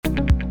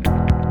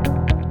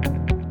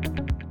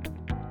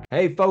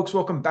Hey, folks,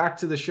 welcome back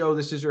to the show.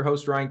 This is your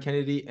host, Ryan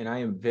Kennedy, and I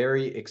am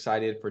very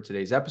excited for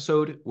today's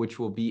episode, which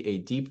will be a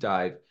deep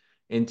dive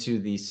into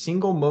the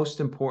single most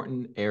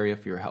important area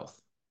for your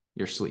health,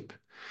 your sleep.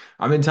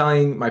 I've been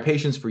telling my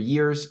patients for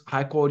years,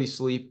 high quality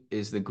sleep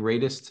is the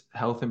greatest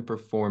health and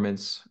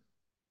performance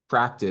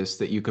practice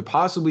that you could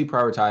possibly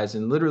prioritize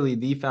and literally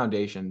the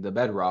foundation, the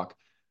bedrock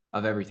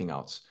of everything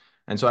else.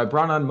 And so I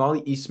brought on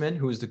Mollie Eastman,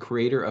 who is the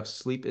creator of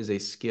Sleep is a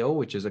Skill,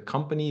 which is a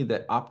company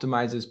that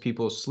optimizes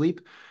people's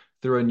sleep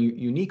through a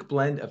unique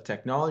blend of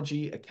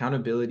technology,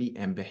 accountability,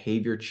 and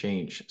behavior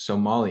change. So,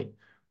 Mollie,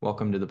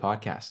 welcome to the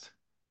podcast.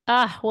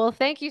 Well,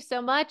 thank you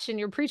so much. And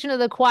you're preaching to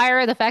the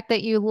choir, the fact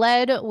that you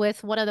led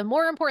with one of the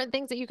more important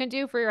things that you can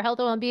do for your health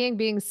and well-being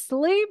being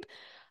sleep.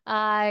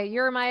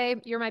 You're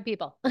my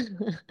people. I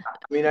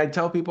mean, I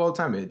tell people all the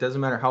time, it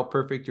doesn't matter how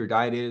perfect your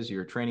diet is,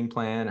 your training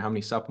plan, how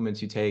many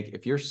supplements you take.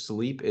 If your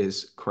sleep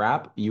is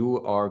crap,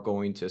 you are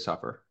going to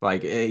suffer.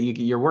 Like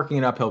you're working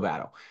an uphill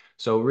battle.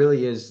 So it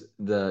really is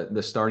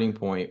the starting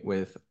point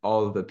with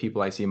all of the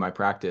people I see in my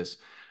practice.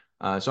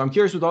 So I'm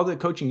curious, with all the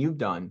coaching you've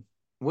done,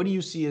 what do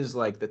you see as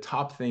like the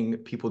top thing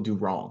people do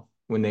wrong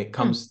when it Hmm.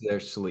 comes to their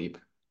sleep?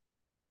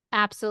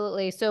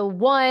 Absolutely. So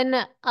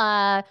one,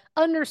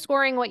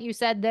 underscoring what you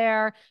said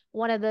there,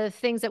 one of the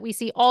things that we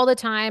see all the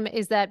time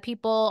is that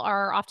people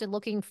are often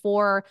looking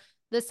for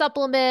the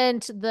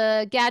supplement,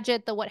 the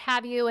gadget, the what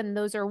have you, and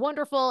those are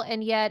wonderful.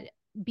 And yet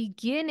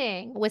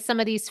beginning with some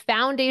of these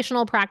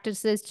foundational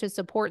practices to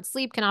support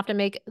sleep can often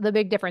make the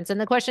big difference. And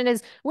the question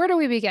is, where do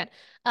we begin?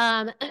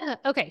 Um,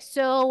 okay,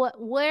 so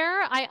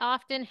where I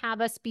often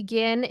have us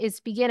begin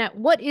at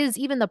what is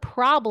even the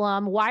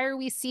problem? Why are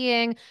we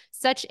seeing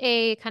such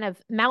a kind of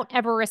Mount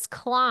Everest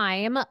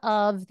climb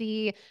of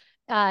the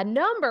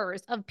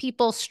numbers of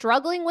people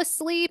struggling with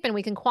sleep, and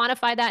we can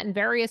quantify that in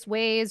various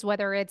ways,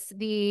 whether it's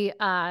the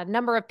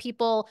number of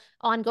people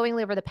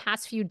ongoingly over the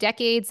past few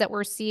decades that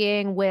we're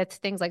seeing with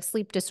things like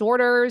sleep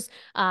disorders,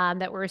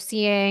 that we're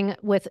seeing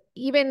with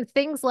even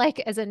things like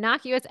as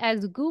innocuous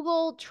as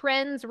Google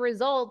Trends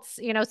results,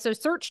 so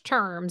search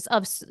terms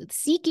of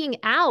seeking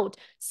out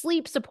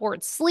sleep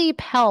support,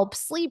 sleep help,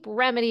 sleep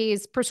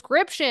remedies,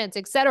 prescriptions,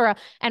 etc.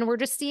 And we're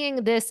just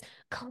seeing this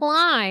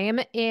climb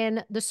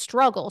in the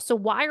struggle. So,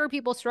 why are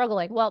people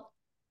struggling? Well,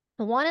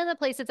 one of the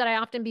places that I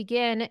often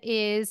begin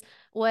is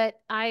what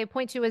I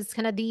point to as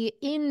kind of the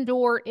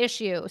indoor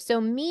issue. So,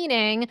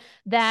 meaning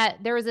that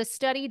there was a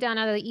study done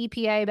out of the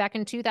EPA back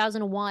in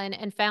 2001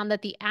 and found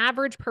that the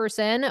average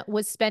person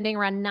was spending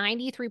around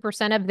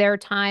 93% of their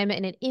time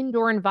in an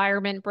indoor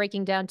environment,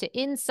 breaking down to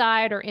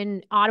inside or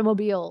in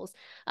automobiles.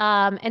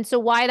 And so,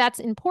 why that's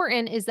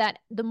important is that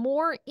the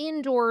more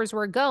indoors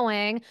we're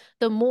going,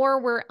 the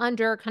more we're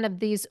under kind of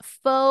these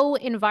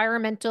faux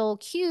environmental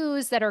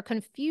cues that are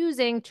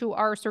confusing to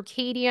our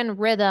circadian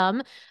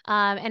rhythm,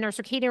 and our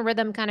circadian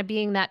rhythm kind of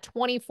being that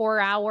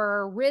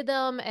 24-hour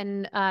rhythm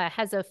and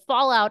has a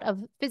fallout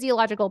of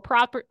physiological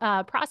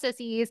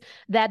processes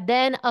that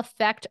then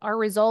affect our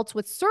results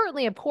with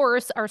certainly, of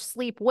course, our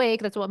sleep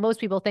wake. That's what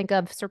most people think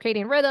of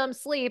circadian rhythm,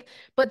 sleep.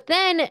 But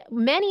then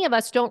many of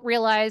us don't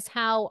realize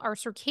how our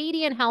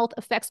circadian health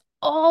affects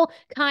all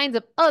kinds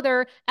of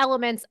other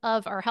elements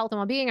of our health and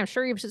well-being. I'm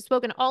sure you've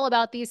spoken all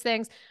about these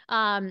things.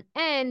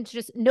 And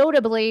just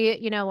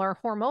notably, our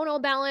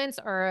hormonal balance,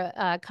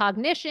 our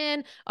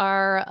cognition,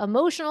 our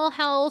emotional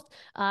health,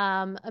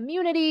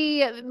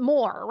 immunity,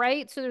 more,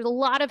 right? So there's a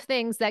lot of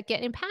things that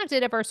get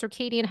impacted if our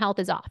circadian health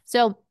is off.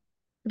 So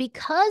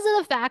because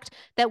of the fact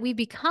that we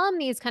become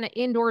these kind of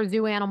indoor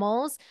zoo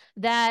animals,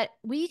 that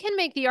we can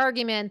make the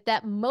argument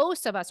that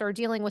most of us are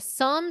dealing with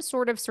some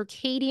sort of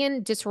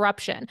circadian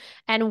disruption.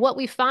 And what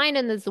we find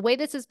in this, the way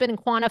this has been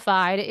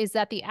quantified is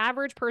that the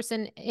average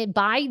person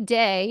by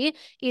day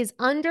is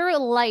under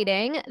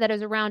lighting that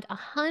is around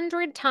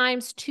 100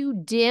 times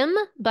too dim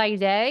by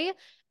day,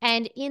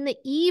 and in the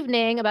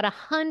evening about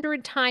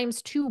 100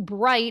 times too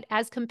bright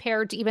as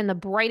compared to even the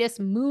brightest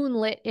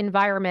moonlit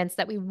environments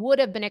that we would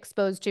have been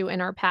exposed to in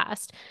our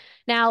past.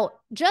 Now,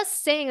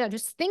 just saying that,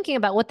 just thinking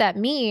about what that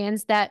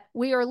means, that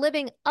we are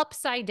living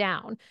upside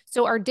down.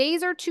 So our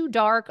days are too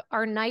dark,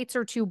 our nights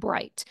are too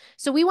bright.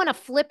 So we want to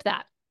flip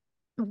that.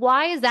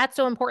 Why is that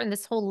so important?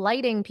 This whole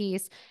lighting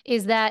piece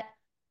is that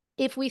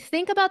if we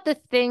think about the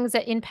things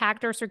that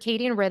impact our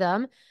circadian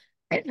rhythm,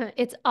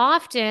 it's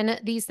often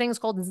these things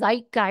called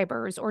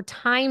zeitgebers or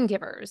time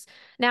givers.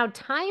 Now,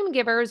 time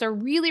givers are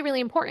really, really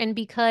important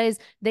because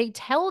they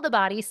tell the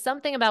body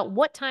something about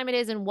what time it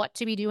is and what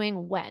to be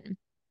doing when.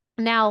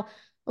 Now,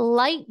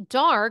 light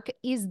dark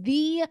is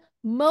the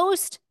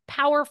most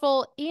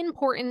powerful,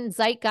 important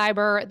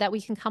zeitgeber that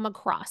we can come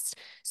across.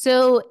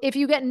 So, if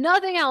you get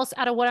nothing else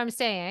out of what I'm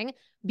saying,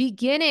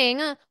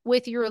 beginning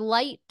with your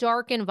light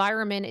dark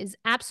environment is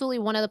absolutely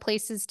one of the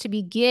places to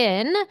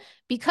begin,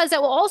 because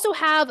that will also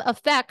have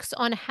effects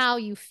on how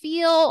you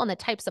feel, on the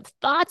types of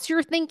thoughts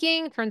you're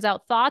thinking. Turns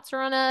out thoughts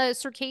are on a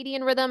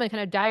circadian rhythm, a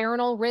kind of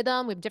diurnal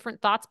rhythm. We have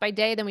different thoughts by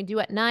day than we do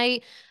at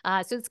night.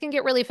 So this can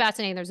get really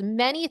fascinating. There's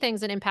many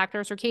things that impact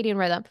our circadian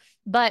rhythm,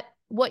 but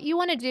what you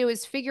want to do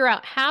is figure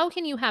out how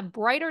can you have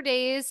brighter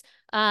days,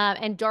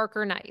 and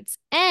darker nights.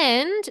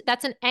 And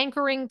that's an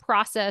anchoring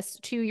process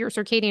to your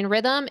circadian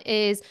rhythm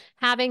is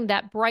having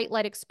that bright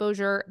light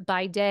exposure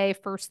by day,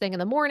 first thing in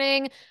the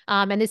morning.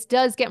 And this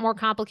does get more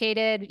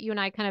complicated. You and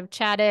I kind of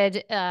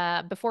chatted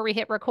before we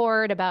hit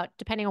record about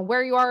depending on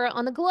where you are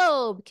on the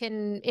globe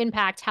can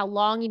impact how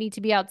long you need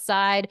to be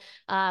outside.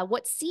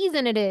 What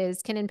season it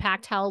is can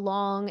impact how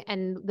long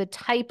and the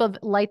type of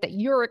light that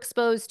you're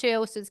exposed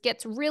to. So it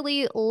gets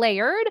really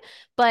layered.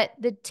 But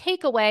the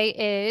takeaway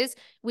is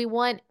we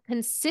want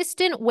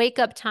consistent wake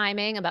up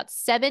timing about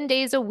 7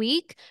 days a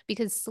week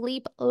because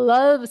sleep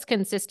loves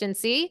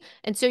consistency.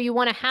 And so you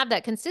want to have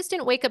that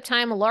consistent wake up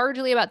time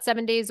largely about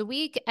 7 days a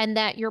week, and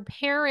that you're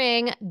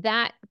pairing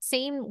that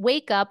same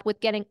wake up with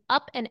getting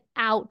up and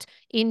out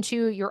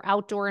into your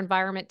outdoor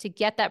environment to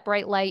get that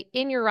bright light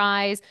in your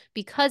eyes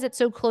because it's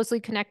so closely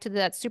connected to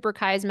that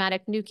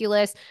suprachiasmatic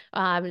nucleus,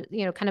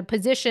 kind of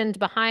positioned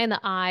behind the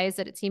eyes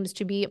that it seems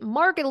to be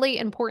markedly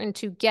important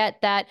to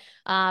get that,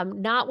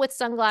 not with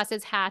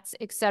sunglasses, hats,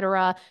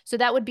 etc. So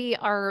that would be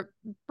our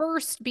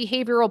first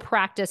behavioral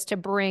practice to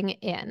bring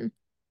in.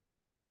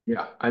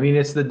 Yeah, I mean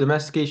it's the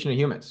domestication of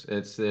humans.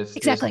 It's this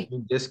Exactly.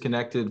 being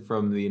disconnected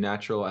from the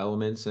natural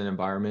elements and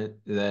environment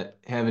that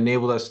have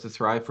enabled us to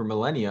thrive for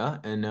millennia,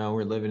 and now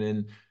we're living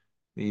in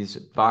these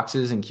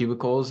boxes and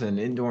cubicles and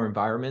indoor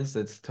environments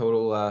that's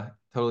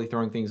totally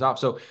throwing things off.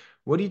 So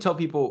what do you tell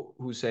people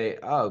who say,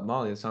 "Oh,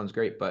 Molly, that sounds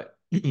great, but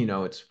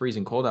it's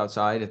freezing cold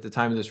outside." At the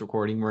time of this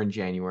recording, we're in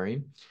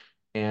January,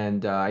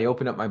 and I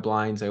open up my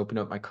blinds, I open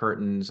up my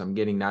curtains, I'm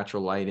getting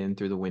natural light in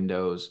through the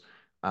windows.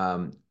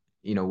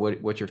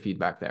 What's your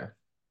feedback there?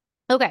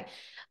 Okay.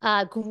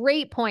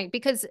 Great point.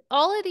 Because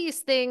all of these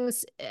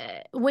things,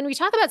 when we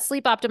talk about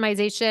sleep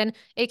optimization,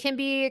 it can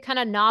be kind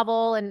of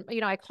novel. And,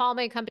 I call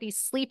my company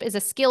Sleep is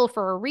a Skill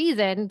for a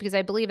reason, because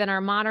I believe in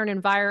our modern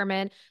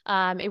environment,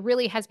 it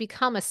really has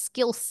become a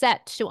skill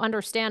set to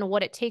understand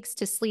what it takes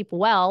to sleep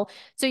well.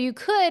 So you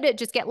could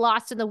just get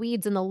lost in the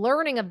weeds in the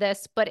learning of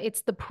this, but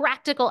it's the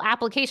practical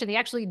application, the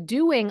actually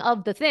doing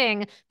of the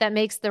thing that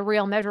makes the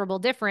real measurable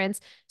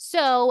difference.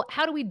 So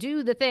how do we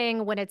do the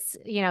thing when it's,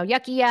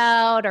 yucky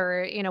out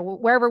or,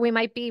 wherever we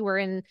might be? We're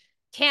in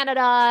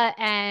Canada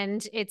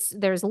and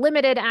there's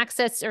limited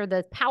access, or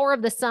the power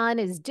of the sun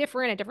is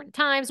different at different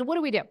times. What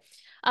do we do?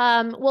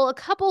 Well, a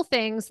couple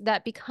things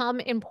that become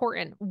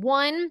important.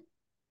 One,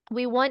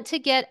 we want to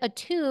get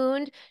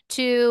attuned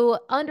to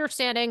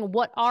understanding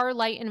what our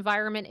light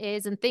environment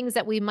is and things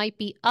that we might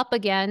be up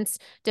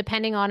against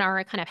depending on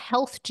our kind of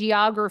health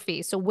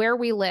geography. So where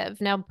we live.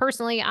 Now,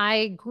 personally,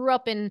 I grew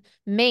up in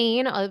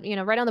Maine,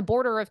 right on the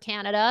border of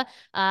Canada.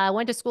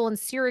 Went to school in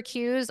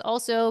Syracuse,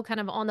 also kind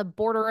of on the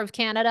border of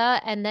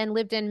Canada, and then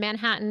lived in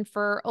Manhattan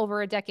for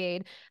over a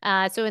decade.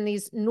 So in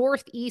these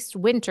northeast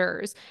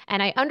winters,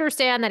 and I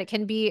understand that it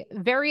can be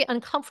very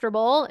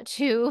uncomfortable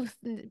to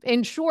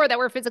ensure that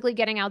we're physically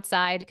getting outside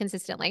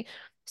consistently.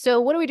 So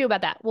what do we do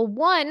about that? Well,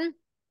 one,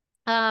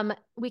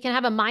 we can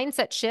have a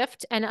mindset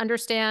shift and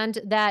understand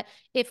that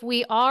if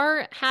we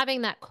are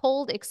having that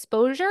cold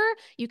exposure,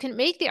 you can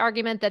make the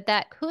argument that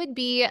that could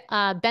be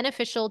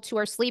beneficial to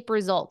our sleep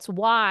results.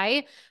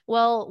 Why?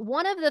 Well,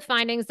 one of the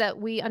findings that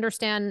we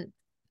understand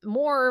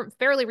more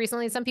fairly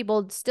recently, some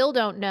people still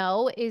don't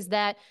know, is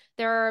that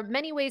there are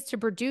many ways to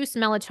produce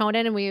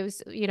melatonin, and we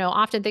use,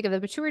 often think of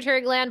the pituitary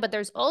gland, but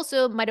there's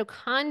also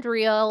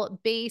mitochondrial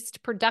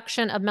based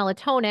production of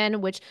melatonin,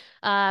 which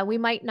we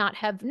might not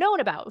have known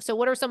about. So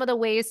what are some of the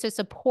ways to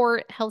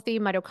support healthy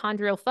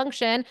mitochondrial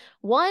function?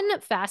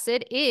 One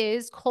facet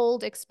is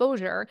cold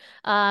exposure.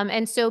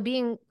 And so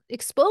being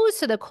exposed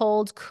to the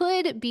cold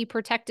could be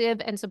protective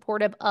and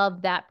supportive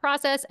of that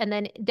process. And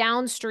then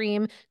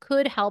downstream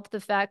could help the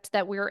fact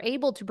that we're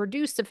able to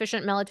produce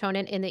sufficient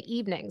melatonin in the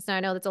evenings. Now, I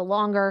know that's a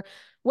longer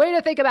way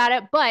to think about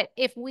it, but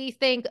if we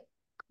think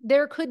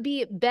there could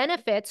be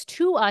benefits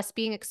to us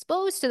being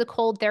exposed to the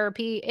cold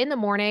therapy in the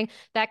morning,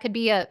 that could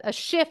be a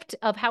shift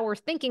of how we're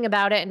thinking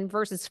about it, and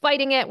versus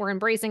fighting it, we're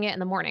embracing it in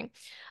the morning.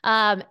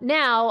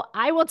 Now,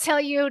 I will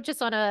tell you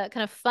just on a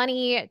kind of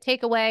funny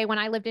takeaway, when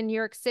I lived in New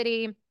York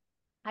City,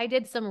 I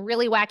did some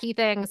really wacky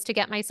things to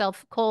get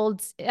myself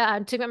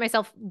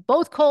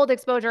both cold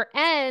exposure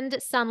and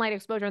sunlight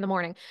exposure in the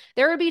morning.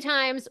 There would be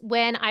times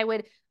when I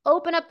would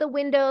open up the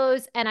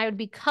windows and I would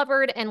be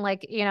covered in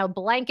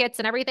blankets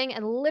and everything,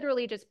 and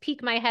literally just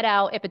peek my head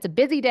out. If it's a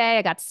busy day,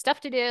 I got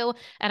stuff to do,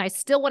 and I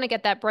still want to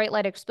get that bright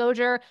light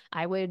exposure,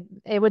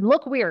 it would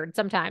look weird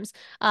sometimes.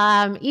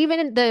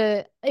 Even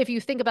if you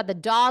think about the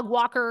dog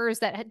walkers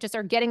that just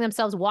are getting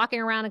themselves walking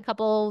around a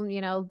couple,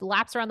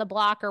 laps around the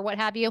block or what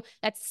have you,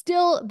 that's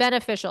still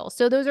beneficial.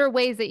 So those are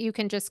ways that you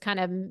can just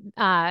kind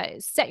of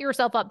set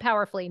yourself up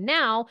powerfully.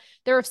 Now,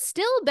 there are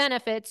still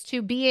benefits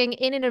to being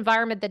in an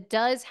environment that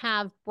does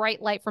have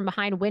bright light from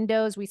behind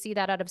windows. We see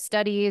that out of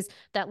studies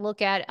that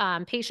look at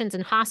patients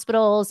in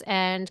hospitals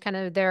and kind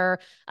of their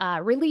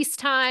release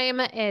time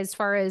as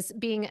far as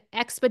being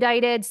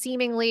expedited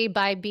seemingly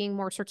by being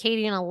more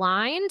circadian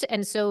aligned.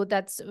 And so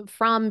that's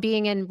from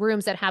being in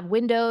rooms that have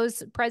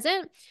windows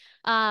present.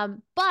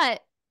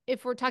 But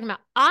if we're talking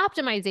about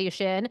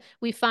optimization,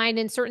 we find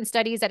in certain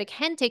studies that it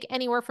can take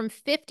anywhere from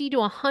 50 to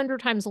 100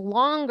 times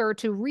longer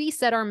to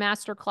reset our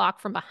master clock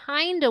from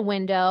behind a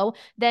window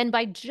than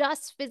by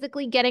just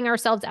physically getting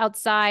ourselves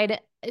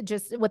outside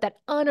just with that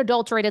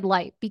unadulterated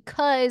light.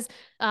 Because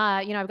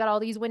I've got all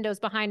these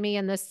windows behind me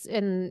in this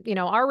in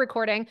our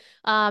recording,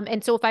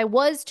 and so if I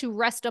was to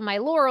rest on my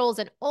laurels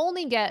and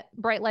only get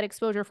bright light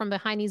exposure from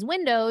behind these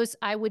windows,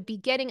 I would be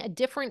getting a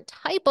different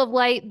type of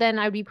light than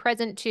I would be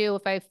present to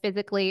if I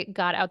physically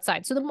got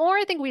outside. So the more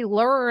I think we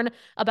learn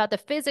about the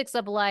physics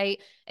of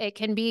light, it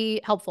can be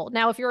helpful.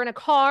 Now, if you're in a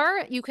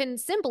car, you can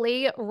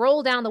simply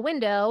roll down the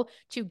window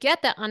to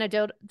get that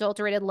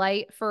unadulterated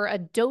light for a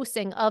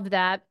dosing of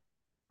that.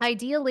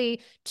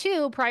 Ideally,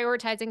 too,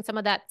 prioritizing some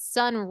of that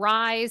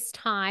sunrise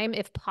time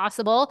if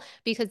possible,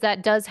 because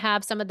that does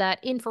have some of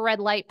that infrared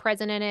light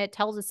present in it,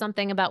 tells us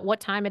something about what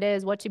time it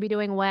is, what to be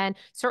doing when.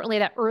 Certainly,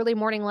 that early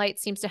morning light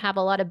seems to have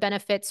a lot of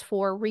benefits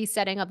for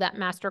resetting of that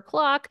master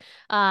clock.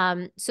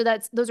 So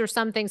those are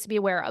some things to be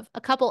aware of.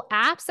 A couple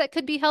apps that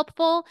could be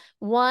helpful.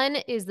 One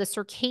is the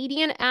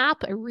circadian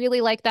app. I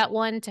really like that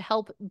one to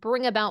help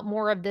bring about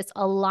more of this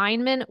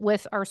alignment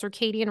with our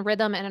circadian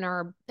rhythm and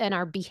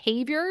our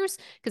behaviors,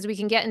 because we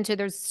can get into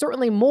there's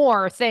certainly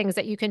more things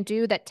that you can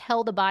do that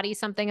tell the body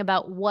something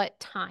about what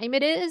time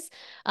it is.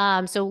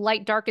 So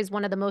light dark is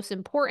one of the most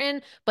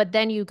important, but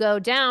then you go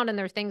down and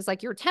there's things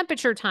like your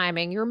temperature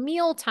timing, your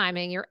meal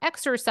timing, your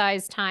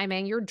exercise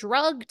timing, your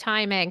drug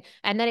timing,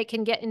 and then it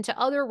can get into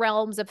other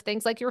realms of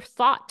things like your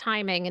thought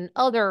timing and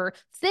other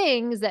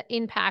things that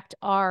impact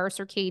our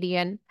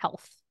circadian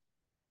health.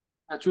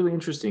 That's really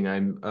interesting. I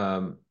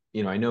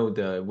know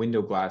the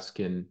window glass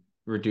can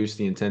reduce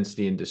the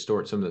intensity and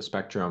distort some of the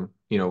spectrum,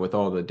 with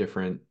all the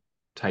different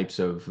types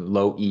of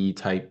low E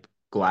type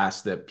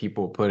glass that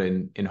people put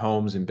in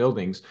homes and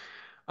buildings.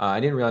 I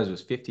didn't realize it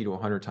was 50 to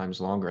 100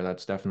 times longer.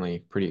 That's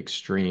definitely pretty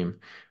extreme.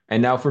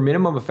 And now for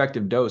minimum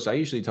effective dose, I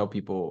usually tell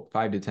people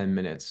 5 to 10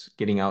 minutes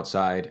getting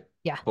outside,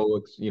 Yeah.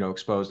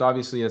 exposed.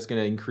 Obviously, that's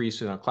going to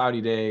increase on a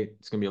cloudy day.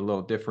 It's going to be a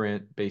little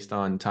different based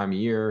on time of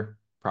year,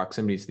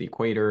 proximity to the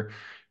equator.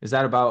 Is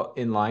that about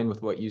in line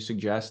with what you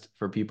suggest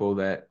for people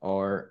that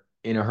are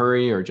in a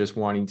hurry or just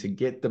wanting to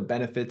get the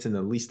benefits in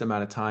the least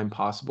amount of time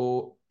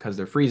possible because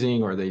they're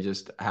freezing or they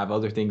just have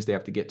other things they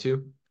have to get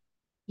to?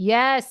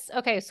 Yes.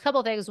 Okay. So a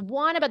couple of things.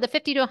 One about the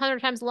 50 to 100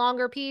 times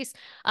longer piece.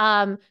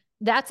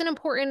 That's an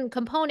important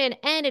component.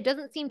 And it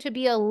doesn't seem to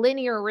be a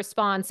linear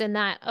response in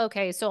that,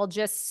 okay, so I'll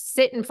just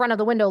sit in front of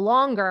the window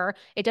longer.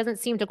 It doesn't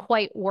seem to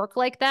quite work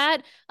like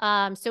that.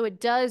 So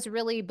it does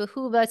really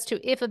behoove us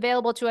to, if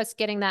available to us,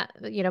 getting that,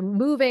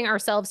 moving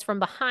ourselves from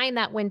behind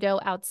that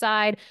window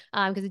outside,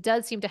 because it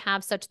does seem to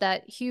have such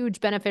that huge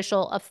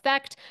beneficial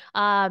effect.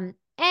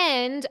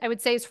 And I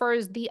would say, as far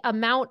as the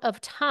amount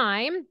of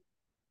time,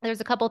 there's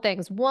a couple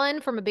things.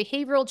 One, from a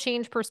behavioral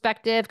change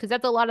perspective, because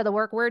that's a lot of the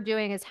work we're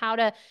doing, is how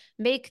to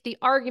make the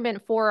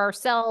argument for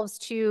ourselves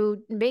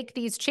to make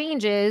these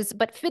changes,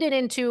 but fit it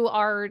into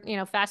our,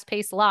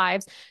 fast-paced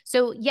lives.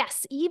 So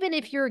yes, even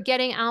if you're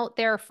getting out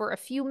there for a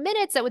few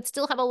minutes, that would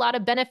still have a lot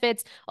of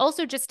benefits.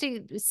 Also, just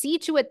to see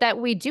to it that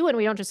we do and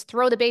we don't just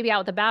throw the baby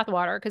out with the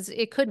bathwater, because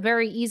it could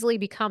very easily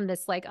become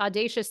this like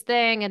audacious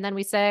thing, and then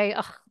we say,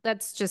 oh,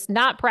 that's just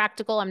not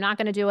practical, I'm not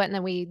going to do it, and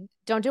then we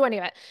don't do any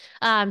of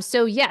it.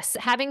 So yes,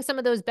 having some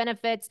of those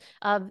benefits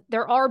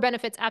there are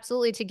benefits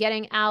absolutely to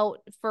getting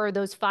out for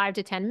those 5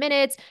 to 10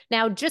 minutes.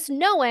 Now, just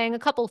knowing a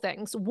couple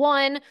things.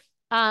 One,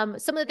 some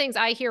of the things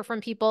I hear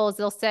from people is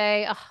they'll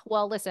say, oh,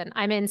 well, listen,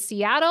 I'm in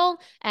Seattle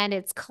and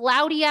it's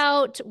cloudy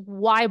out.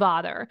 Why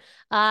bother?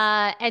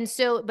 But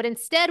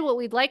instead, what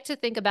we'd like to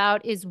think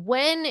about is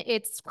when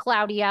it's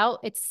cloudy out,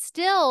 it's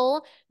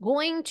still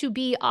going to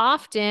be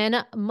often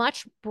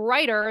much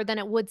brighter than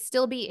it would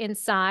still be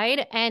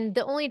inside. And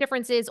the only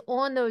difference is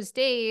on those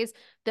days,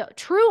 the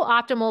true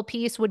optimal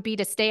piece would be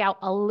to stay out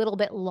a little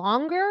bit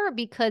longer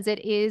because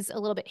it is a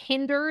little bit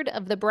hindered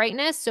of the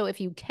brightness. So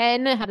if you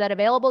can have that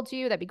available to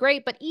you, that'd be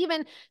great. But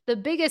even the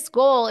biggest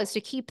goal is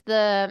to keep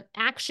the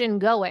action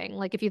going.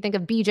 Like if you think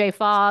of BJ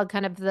Fogg,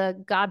 kind of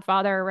the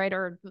godfather, right,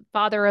 or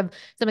father of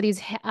some of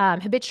these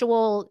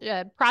habitual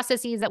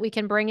processes that we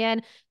can bring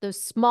in,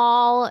 those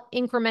small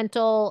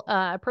incremental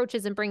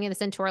approaches and bringing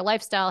this into our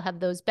lifestyle have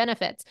those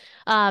benefits.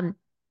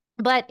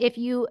 But if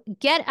you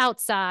get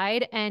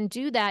outside and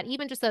do that,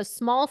 even just those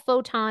small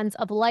photons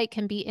of light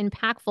can be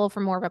impactful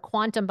from more of a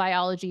quantum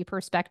biology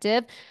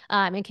perspective,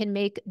 and can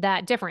make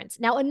that difference.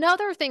 Now,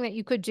 another thing that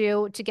you could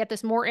do to get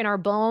this more in our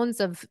bones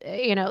of,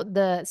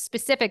 the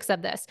specifics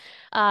of this,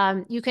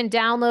 you can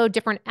download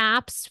different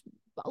apps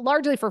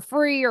largely for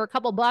free or a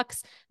couple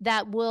bucks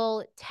that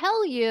will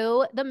tell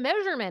you the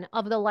measurement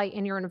of the light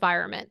in your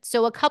environment.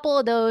 So a couple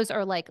of those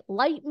are like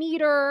light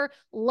meter,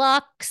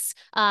 lux,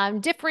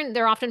 different.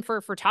 They're often for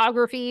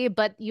photography,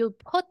 but you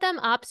put them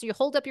up. So you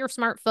hold up your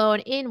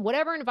smartphone in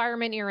whatever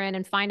environment you're in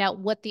and find out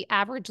what the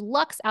average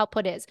lux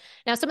output is.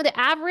 Now, some of the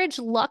average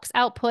lux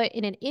output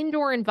in an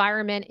indoor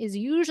environment is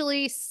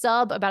usually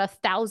sub about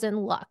 1,000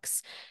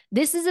 lux.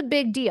 This is a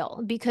big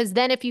deal because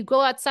then if you go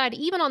outside,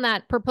 even on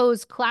that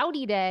proposed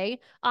cloudy day,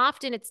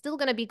 often it's still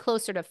going to be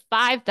closer to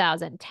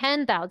 5,000,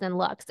 10,000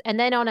 lux. And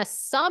then on a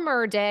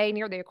summer day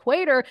near the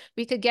equator,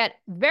 we could get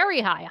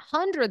very high,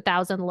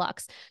 100,000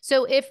 lux.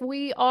 So if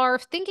we are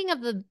thinking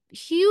of the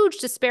huge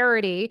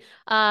disparity,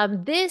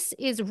 this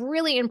is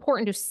really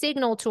important to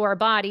signal to our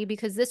body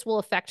because this will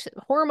affect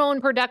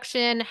hormone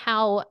production,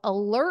 how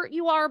alert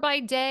you are by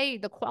day,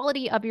 the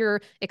quality of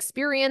your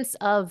experience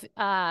of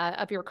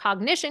your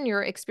cognition,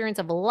 your experience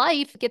of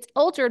life gets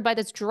altered by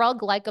this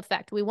drug-like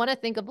effect. We want to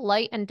think of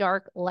light and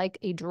dark like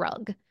a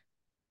drug.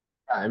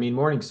 I mean,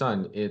 morning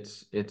sun,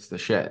 it's the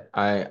shit.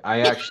 I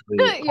actually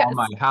call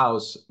my Yes.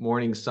 house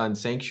Morning Sun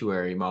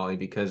Sanctuary, Molly,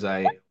 because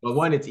well,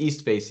 one, it's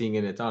east facing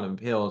and it's on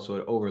a hill, so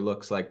it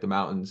overlooks like the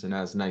mountains and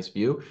has a nice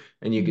view,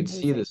 and you could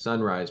see the Amazing.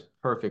 sunrise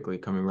perfectly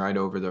coming right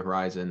over the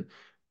horizon,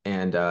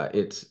 and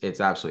it's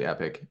absolutely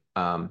epic.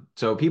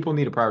 So people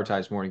need to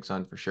prioritize morning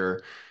sun for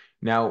sure.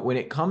 Now, when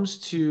it comes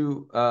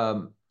to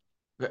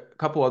a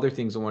couple other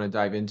things I want to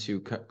dive into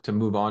to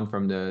move on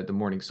from the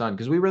morning sun,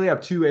 because we really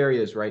have two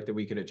areas, right, that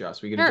we could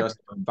adjust. We could Sure.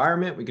 adjust our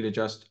environment, we could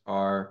adjust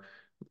our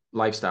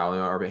lifestyle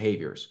and our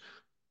behaviors.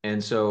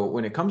 And so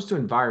when it comes to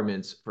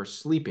environments for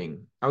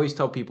sleeping, I always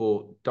tell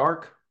people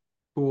dark,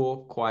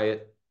 cool,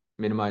 quiet,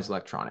 minimize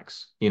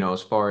electronics,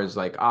 as far as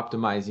like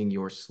optimizing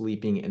your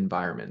sleeping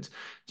environment.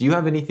 Do you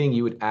have anything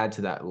you would add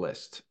to that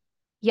list?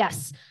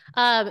 Yes.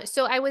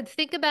 So I would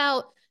think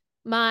about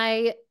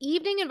my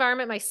evening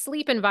environment, my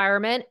sleep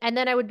environment, and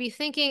then I would be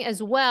thinking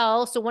as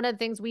well. So one of the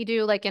things we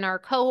do, like in our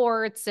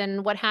cohorts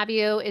and what have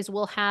you, is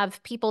we'll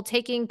have people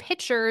taking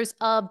pictures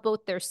of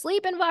both their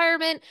sleep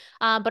environment,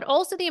 but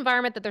also the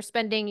environment that they're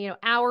spending,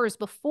 hours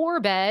before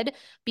bed,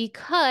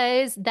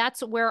 because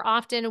that's where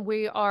often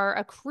we are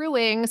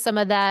accruing some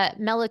of that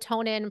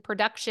melatonin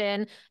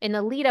production in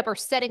the lead up or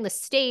setting the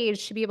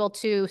stage to be able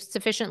to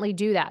sufficiently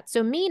do that.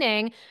 So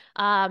meaning,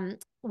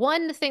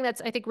 one thing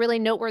that's I think really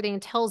noteworthy and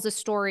tells the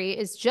story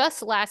is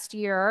just last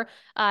year,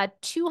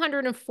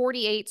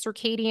 248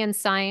 circadian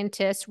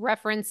scientists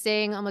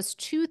referencing almost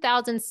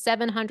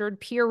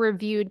 2,700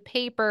 peer-reviewed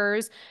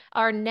papers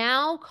are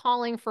now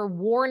calling for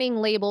warning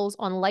labels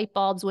on light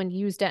bulbs when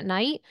used at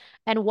night.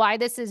 And why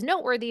this is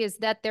noteworthy is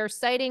that they're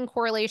citing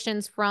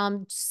correlations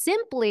from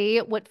simply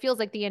what feels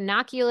like the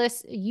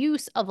innocuous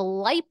use of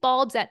light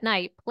bulbs at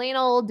night, plain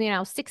old,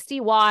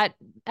 60-watt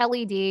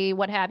LED,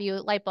 what have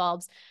you, light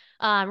bulbs,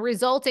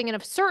 resulting in a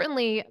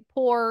certainly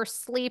poor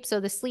sleep. So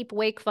the sleep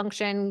wake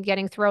function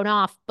getting thrown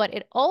off, but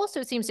it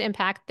also seems to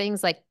impact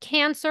things like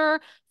cancer,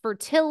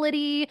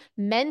 fertility,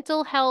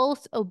 mental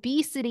health,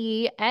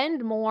 obesity,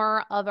 and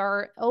more of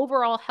our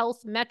overall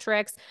health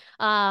metrics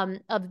of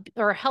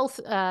or health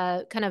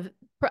kind of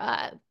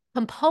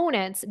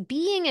components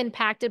being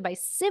impacted by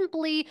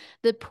simply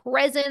the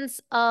presence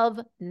of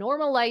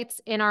normal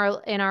lights in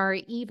our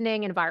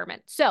evening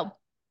environment. So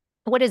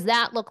what does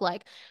that look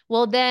like?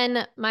 Well,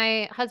 then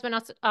my husband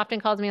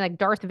often calls me like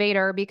Darth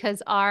Vader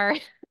because our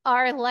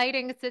our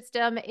lighting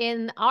system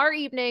in our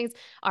evenings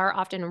are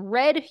often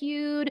red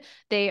hued.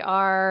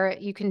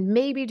 You can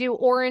maybe do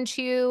orange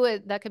hue.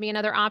 That could be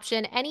another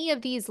option. Any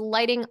of these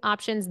lighting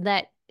options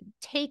that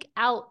take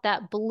out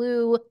that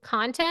blue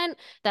content,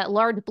 that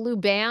large blue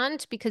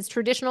band, because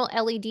traditional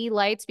LED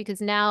lights, because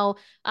now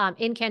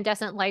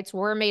incandescent lights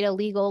were made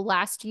illegal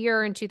last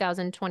year in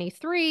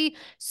 2023.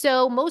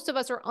 So most of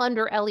us are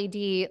under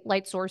LED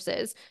light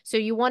sources. So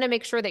you want to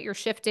make sure that you're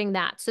shifting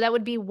that. So that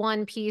would be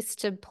one piece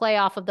to play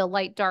off of the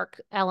light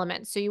dark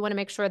element. So you want to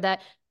make sure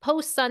that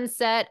post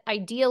sunset,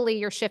 ideally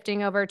you're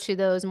shifting over to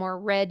those more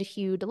red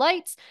hued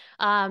lights.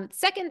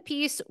 Second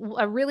piece,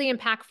 a really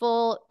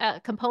impactful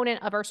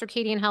component of our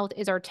circadian health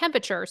is our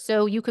temperature.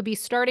 So you could be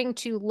starting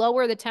to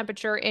lower the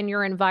temperature in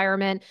your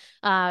environment,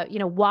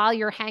 while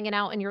you're hanging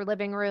out in your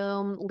living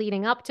room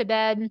leading up to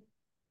bed.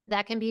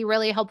 That can be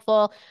really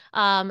helpful.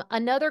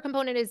 Another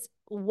component is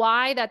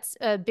why that's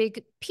a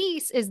big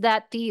piece is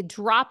that the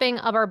dropping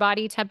of our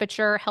body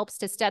temperature helps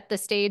to set the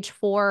stage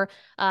for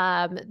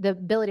the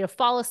ability to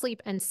fall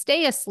asleep and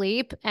stay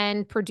asleep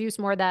and produce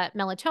more of that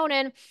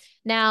melatonin.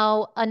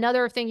 Now,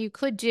 another thing you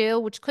could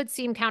do, which could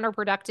seem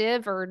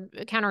counterproductive or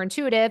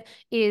counterintuitive,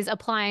 is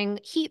applying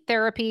heat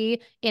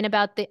therapy in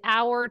about the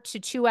hour to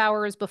 2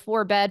 hours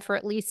before bed for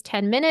at least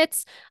 10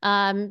 minutes,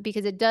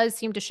 because it does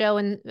seem to show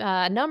in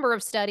a number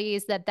of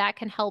studies that that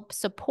can help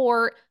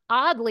support,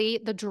 oddly,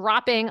 the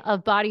dropping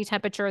of body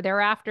temperature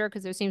thereafter,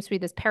 because there seems to be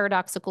this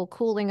paradoxical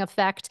cooling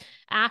effect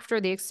after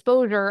the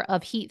exposure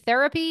of heat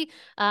therapy.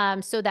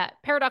 So that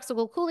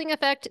paradoxical cooling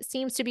effect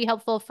seems to be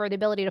helpful for the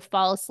ability to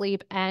fall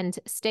asleep and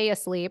stay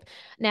asleep.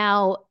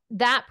 Now,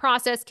 that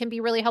process can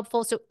be really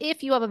helpful. So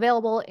if you have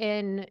available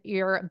in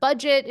your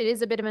budget, it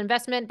is a bit of an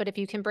investment, but if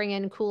you can bring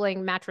in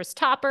cooling mattress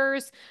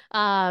toppers,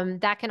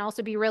 that can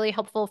also be really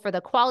helpful for the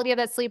quality of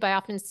that sleep. I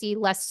often see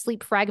less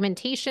sleep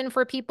fragmentation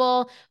for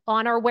people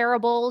on our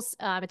wearables.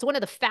 It's one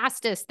of the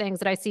fastest things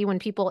that I see when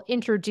people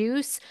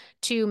introduce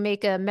to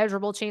make a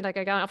measurable change. Like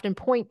I often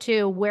point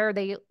to where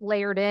they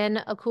layered in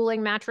a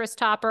cooling mattress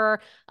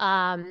topper,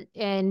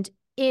 and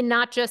in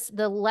not just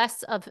the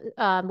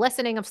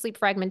lessening of sleep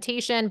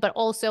fragmentation, but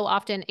also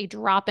often a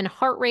drop in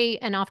heart rate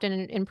and often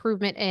an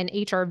improvement in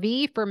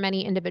HRV for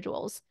many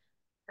individuals.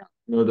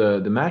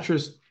 The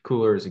mattress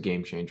cooler is a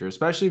game changer,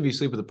 especially if you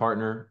sleep with a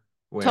partner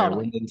where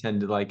Totally. women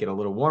tend to like it a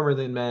little warmer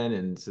than men,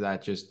 and so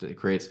that just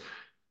creates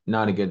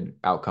not a good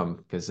outcome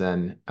because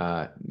then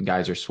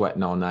guys are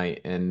sweating all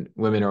night and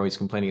women are always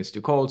complaining it's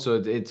too cold. So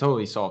it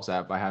totally solves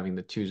that by having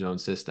the two-zone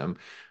system.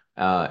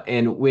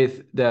 And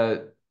with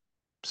the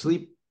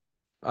sleep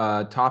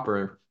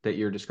topper that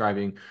you're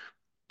describing,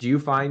 do you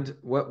find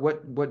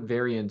what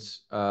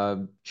variants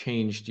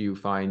change do you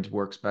find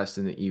works best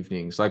in the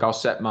evenings? Like I'll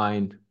set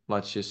mine,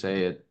 let's just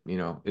say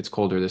it's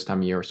colder this time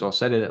of year, so I'll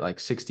set it at like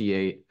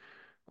 68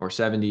 or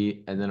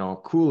 70, and then I'll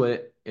cool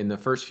it in the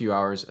first few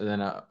hours, and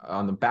then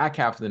on the back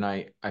half of the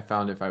night, I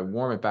found if I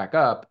warm it back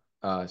up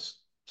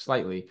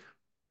slightly,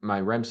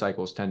 my REM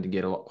cycles tend to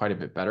get quite a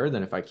bit better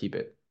than if I keep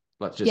it,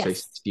 let's just say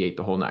Yes. 68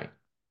 the whole night.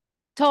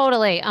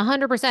 Totally,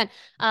 100%.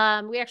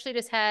 We actually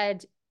just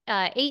had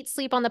eight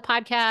sleep on the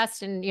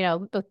podcast,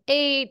 and both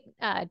eight,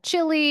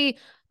 chili,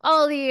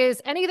 all of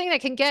these, anything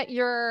that can get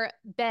your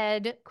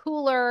bed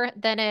cooler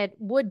than it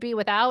would be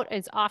without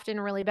is often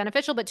really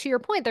beneficial. But to your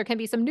point, there can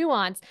be some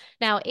nuance.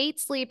 Now, eight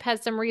sleep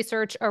has some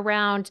research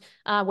around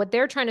what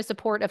they're trying to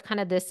support of kind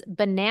of this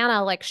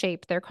banana-like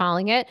shape, they're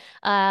calling it,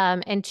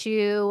 and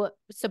to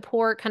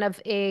support kind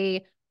of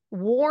a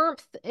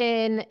warmth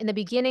in the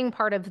beginning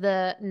part of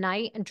the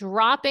night,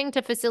 dropping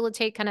to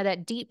facilitate kind of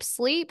that deep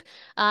sleep.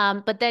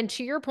 But then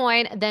to your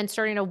point, then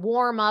starting to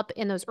warm up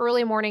in those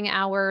early morning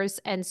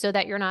hours, and so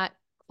that you're not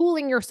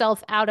cooling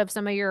yourself out of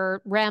some of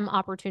your REM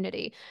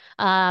opportunity.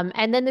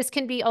 And then this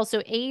can be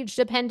also age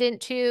dependent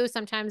too.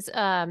 Sometimes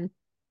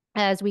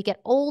as we get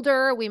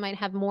older, we might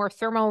have more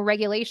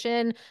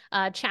thermoregulation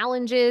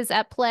challenges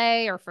at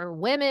play, or for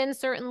women,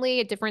 certainly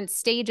at different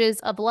stages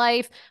of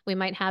life, we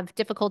might have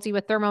difficulty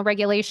with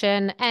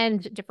thermoregulation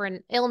and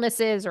different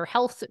illnesses or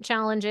health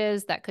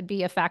challenges that could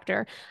be a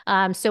factor.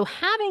 So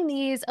having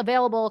these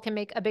available can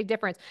make a big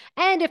difference.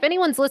 And if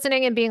anyone's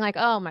listening and being like,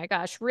 oh my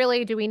gosh,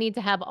 really, do we need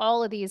to have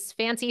all of these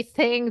fancy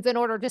things in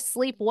order to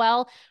sleep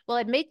well? Well,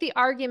 I'd make the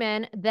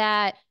argument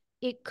that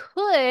you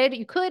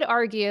could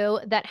argue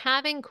that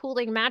having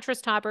cooling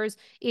mattress toppers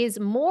is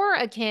more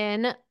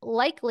akin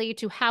likely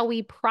to how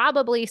we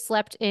probably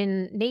slept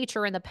in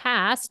nature in the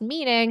past,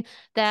 meaning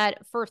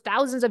that for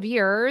thousands of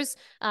years,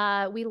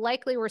 we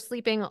likely were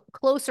sleeping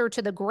closer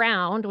to the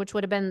ground, which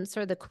would have been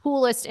sort of the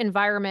coolest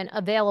environment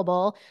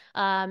available.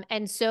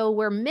 And so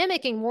we're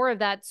mimicking more of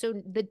that. So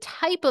the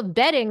type of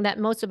bedding that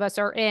most of us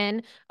are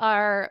in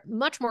are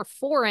much more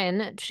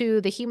foreign to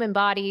the human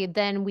body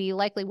than we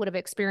likely would have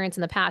experienced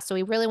in the past. So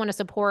we really want to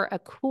support a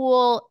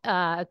cool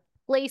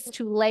place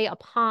to lay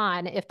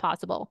upon if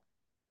possible.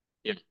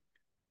 Yeah.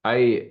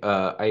 I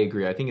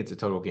agree. I think it's a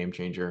total game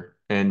changer.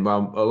 And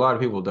while a lot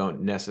of people don't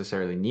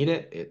necessarily need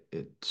it,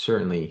 it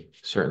certainly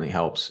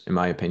helps, in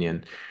my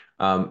opinion.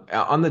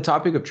 On the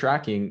topic of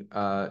tracking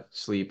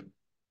sleep,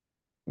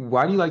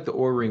 why do you like the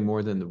Oura Ring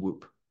more than the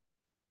Whoop?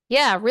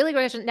 Yeah, really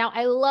great question. Now,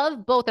 I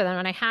love both of them,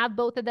 and I have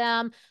both of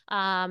them.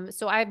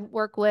 So I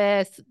work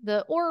with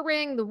the Oura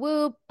Ring, the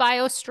Whoop,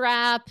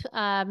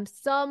 BioStrap,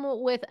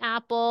 some with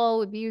Apple.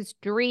 We've used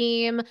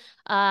Dream,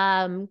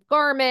 Garmin,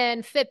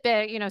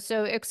 Fitbit.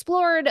 So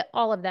explored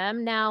all of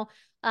them. Now,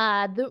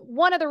 the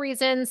one of the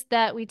reasons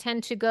that we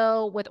tend to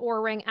go with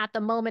Oura Ring at the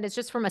moment is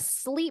just from a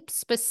sleep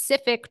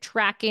specific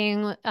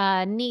tracking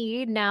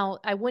need. Now,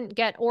 I wouldn't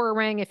get Oura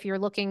Ring if you're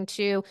looking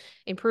to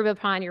improve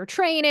upon your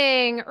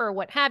training or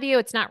what have you.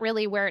 It's not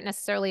really where it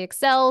necessarily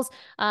excels,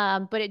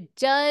 but it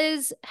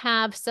does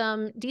have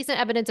some decent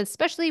evidence,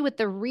 especially with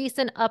the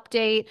recent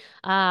update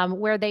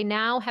where they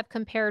now have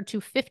compared to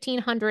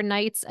 1,500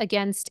 nights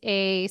against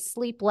a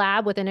sleep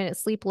lab within a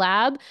sleep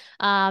lab,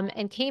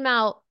 and came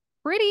out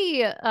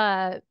pretty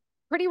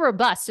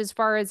robust as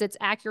far as its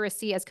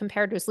accuracy as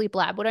compared to a sleep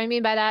lab. What I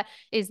mean by that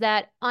is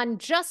that on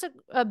just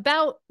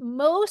about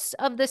most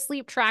of the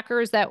sleep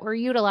trackers that we're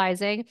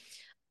utilizing,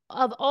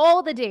 of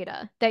all the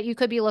data that you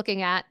could be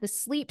looking at, the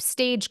sleep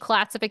stage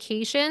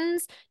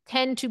classifications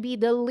tend to be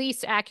the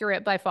least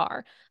accurate by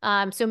far.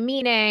 So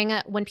meaning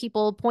when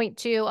people point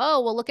to,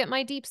 oh, well, look at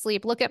my deep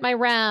sleep, look at my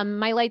REM,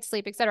 my light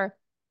sleep, et cetera,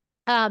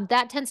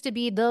 that tends to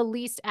be the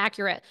least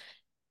accurate.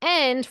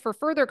 And for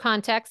further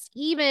context,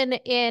 even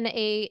in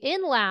a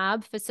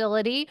in-lab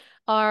facility,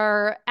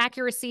 our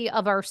accuracy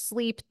of our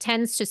sleep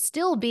tends to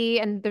still be,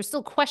 and there's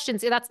still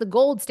questions, that's the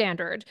gold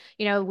standard,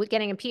 with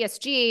getting a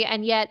PSG.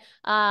 And yet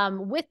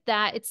with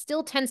that, it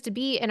still tends to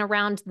be in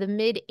around the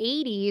mid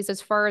 80s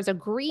as far as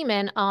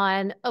agreement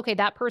on, okay,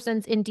 that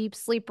person's in deep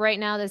sleep right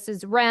now. This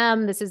is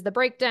REM, this is the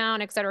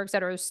breakdown, et cetera, et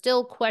cetera. There's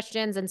still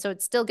questions. And so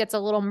it still gets a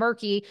little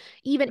murky,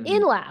 even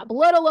in lab,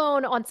 let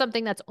alone on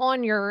something that's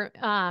on your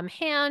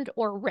hand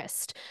or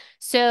wrist.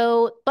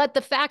 So, but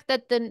the fact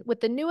that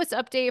with the newest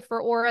update for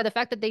Aura, the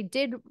fact that they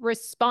did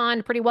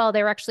respond pretty well,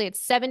 they were actually at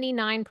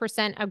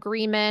 79%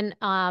 agreement,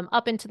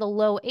 up into the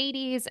low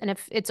 80s. And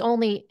if it's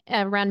only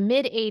around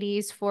mid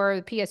 80s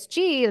for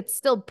PSG, it's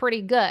still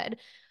pretty good.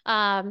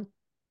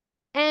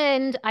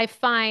 And I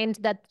find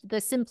that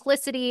the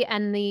simplicity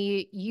and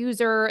the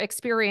user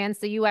experience,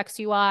 the UX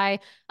UI,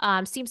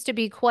 seems to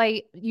be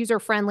quite user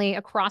friendly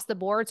across the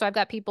board. So I've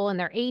got people in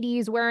their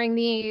 80s wearing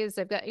these.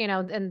 I've got,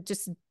 and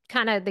just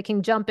kind of they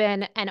can jump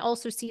in and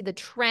also see the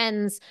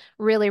trends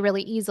really,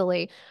 really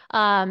easily.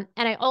 And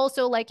I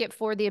also like it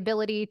for the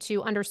ability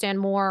to understand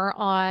more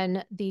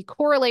on the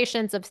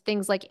correlations of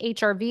things like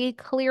HRV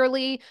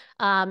clearly,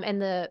 and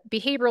the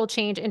behavioral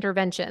change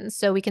interventions.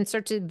 So we can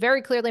start to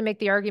very clearly make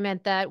the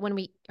argument that when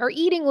we are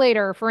eating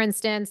later, for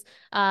instance,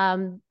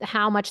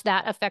 how much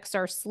that affects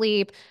our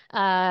sleep,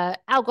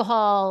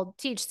 alcohol,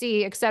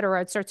 THC, et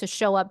cetera, it starts to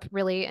show up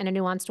really in a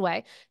nuanced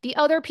way. The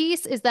other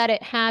piece is that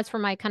it has, for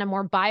my kind of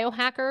more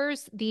biohackers,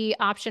 the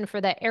option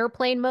for the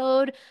airplane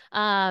mode,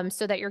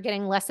 so that you're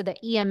getting less of the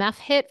EMF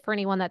hit for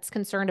anyone that's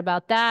concerned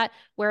about that.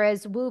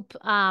 Whereas Whoop,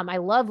 I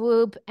love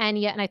Whoop, and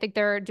I think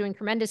they're doing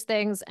tremendous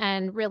things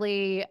and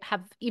really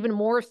have even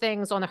more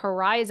things on the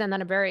horizon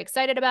that I'm very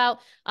excited about.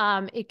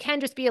 It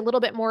can just be a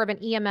little bit more of an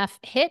EMF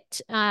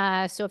hit,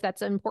 so if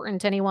that's important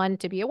to anyone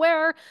to be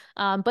aware,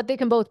 but they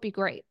can both be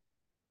great.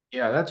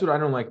 Yeah, that's what I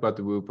don't like about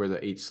the Whoop or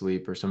the 8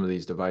 Sleep or some of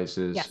these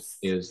devices Yes.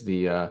 is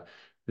the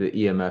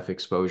EMF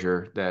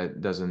exposure that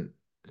doesn't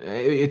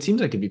it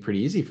seems like it'd be pretty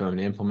easy for them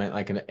to implement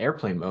like an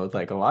airplane mode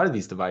like a lot of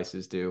these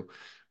devices do.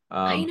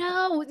 I Um,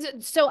 know.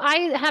 So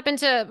I happen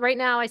to right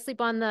now I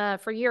sleep on the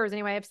for years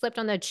anyway. I've slept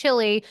on the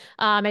Chili,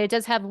 and it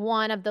does have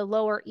one of the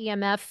lower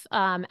EMF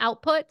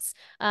outputs.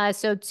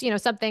 So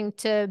it's something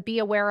to be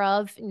aware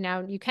of.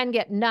 You can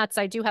get nuts.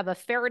 I do have a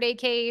Faraday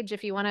cage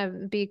if you want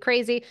to be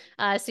crazy.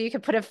 So you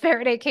can put a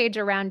Faraday cage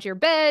around your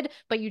bed,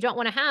 but you don't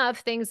want to have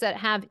things that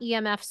have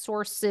EMF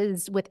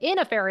sources within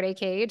a Faraday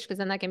cage because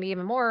then that can be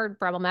even more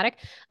problematic.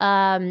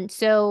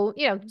 So,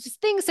 just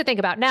things to think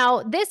about.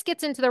 Now, this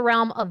gets into the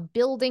realm of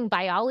building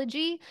biology,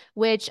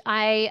 which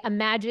I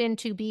imagine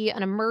to be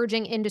an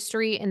emerging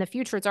industry in the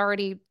future. It's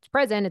already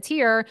present, it's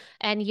here.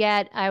 And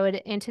yet, I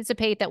would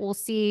anticipate that we'll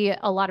see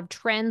a lot of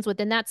trends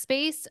within that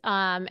space.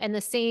 And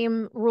the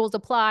same rules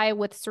apply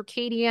with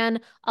circadian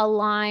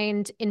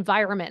aligned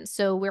environments.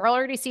 So, we're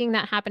already seeing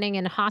that happening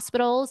in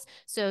hospitals.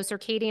 So,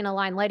 circadian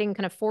aligned lighting,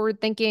 kind of forward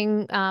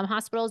thinking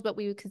hospitals, but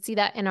we could see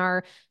that in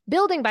our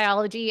building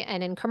biology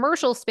and in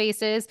commercial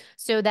spaces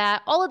so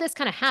that all of this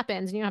kind of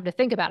happens and you don't have to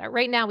think about it.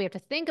 Right now, we have to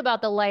think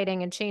about the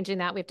lighting and changing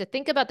that. We have to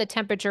think about the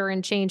temperature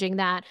and changing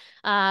that.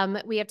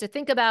 We have to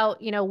think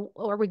about,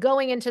 are we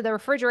going into the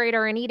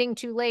refrigerator and eating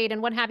too late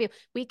and what have you?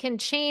 We can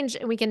change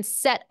and we can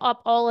set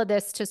up all of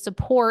this to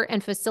support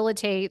and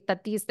facilitate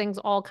that these things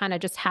all kind of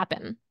just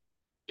happen.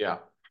 yeah.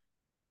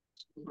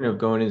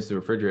 Going into the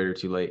refrigerator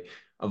too late.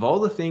 Of all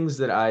the things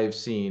that I've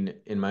seen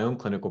in my own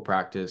clinical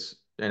practice,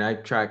 and I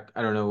track,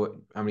 I don't know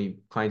how many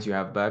clients you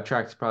have, but I've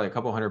tracked probably a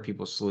couple hundred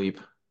people's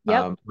sleep,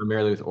 Yep.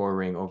 primarily with Oura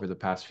Ring over the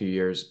past few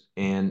years.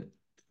 And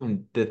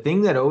the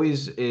thing that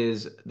always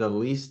is the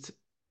least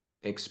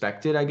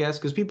expected, I guess,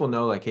 because people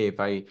know like, hey, if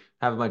I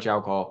have a bunch of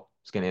alcohol,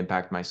 it's going to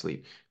impact my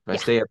sleep. If I Yeah.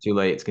 stay up too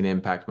late, it's going to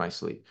impact my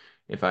sleep.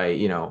 If I,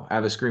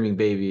 have a screaming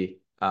baby,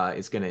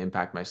 it's going to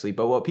impact my sleep.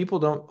 But what people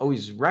don't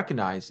always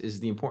recognize is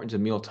the importance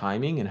of meal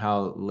timing and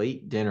how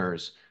late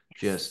dinners Yes.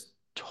 just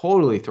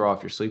totally throw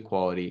off your sleep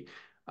quality,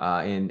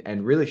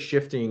 and really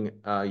shifting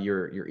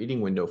your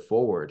eating window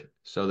forward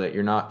so that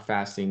you're not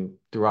fasting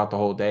throughout the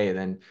whole day and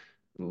then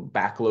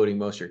backloading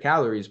most of your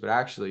calories, but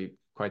actually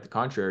quite the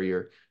contrary,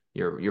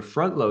 you're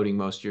front loading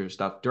most of your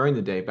stuff during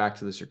the day back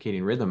to the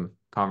circadian rhythm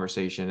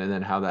conversation and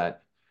then how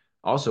that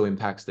also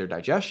impacts their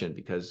digestion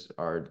because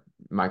our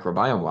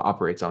microbiome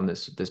operates on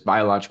this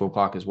biological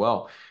clock as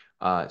well.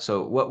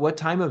 So what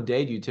time of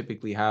day do you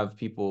typically have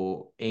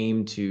people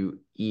aim to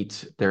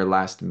eat their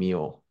last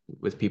meal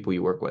with people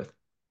you work with?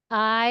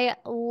 I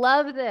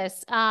love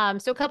this.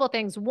 So a couple of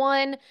things.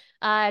 One,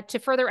 to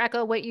further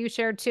echo what you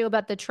shared too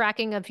about the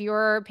tracking of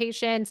your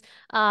patients.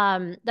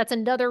 That's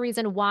another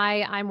reason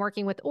why I'm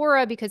working with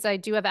Aura because I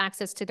do have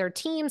access to their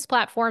Teams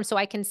platform, so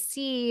I can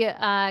see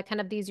kind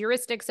of these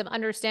heuristics of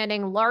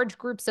understanding large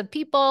groups of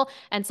people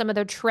and some of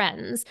their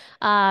trends.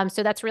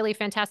 So that's really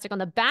fantastic on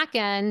the back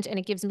end, and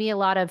it gives me a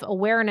lot of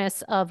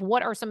awareness of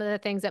what are some of the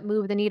things that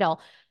move the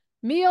needle.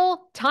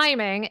 Meal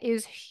timing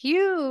is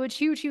huge,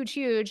 huge, huge,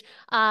 huge.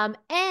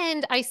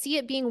 And I see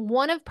it being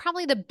one of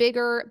probably the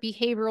bigger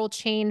behavioral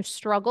change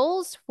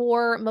struggles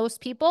for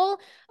most people.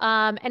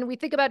 And we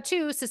think about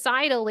too,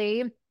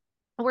 societally,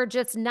 we're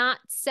just not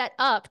set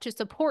up to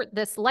support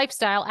this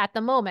lifestyle at the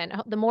moment.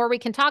 The more we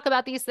can talk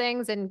about these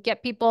things and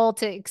get people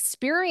to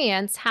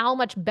experience how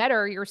much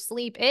better your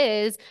sleep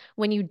is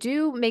when you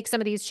do make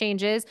some of these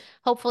changes,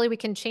 hopefully we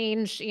can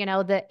change,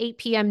 the 8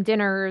 p.m.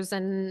 dinners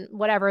and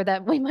whatever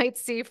that we might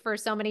see for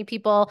so many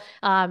people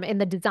in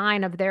the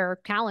design of their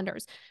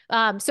calendars.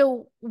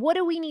 So what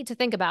do we need to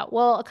think about?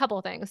 Well, a couple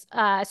of things.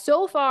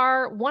 So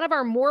far, one of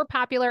our more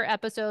popular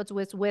episodes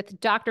was with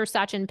Dr.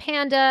 Sachin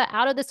Panda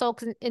out of the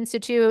Salk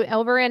Institute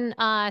over in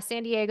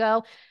San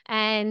Diego.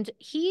 And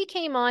he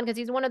came on because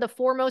he's one of the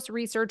foremost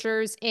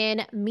researchers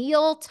in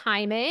meal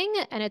timing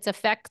and its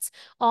effects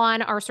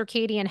on our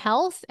circadian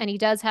health. And he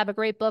does have a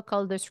great book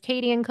called The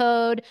Circadian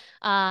Code.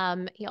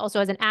 He also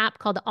has an app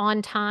called the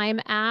On Time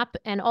app.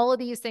 And all of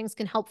these things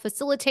can help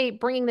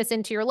facilitate bringing this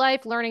into your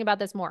life, learning about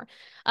this more.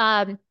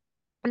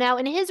 Now,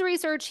 in his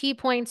research, he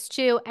points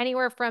to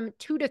anywhere from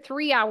 2 to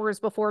 3 hours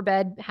before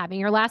bed having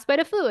your last bite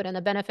of food and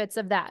the benefits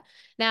of that.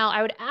 Now,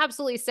 I would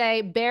absolutely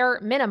say bare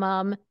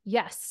minimum,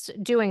 yes,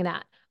 doing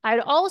that. I'd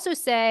also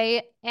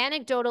say,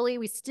 anecdotally,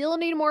 we still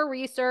need more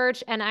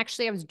research. And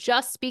actually, I was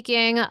just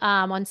speaking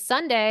on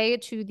Sunday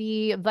to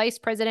the vice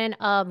president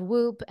of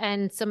Whoop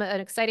and some an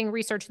exciting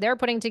research they're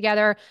putting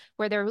together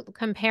where they're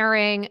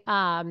comparing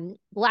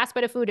last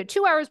bite of food at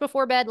 2 hours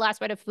before bed, last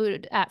bite of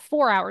food at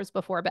 4 hours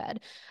before bed.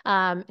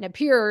 It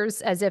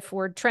appears as if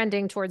we're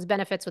trending towards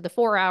benefits with the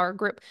 4 hour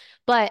group.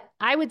 But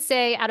I would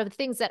say, out of the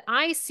things that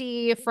I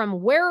see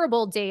from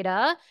wearable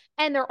data,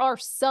 and there are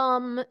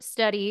some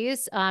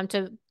studies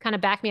to kind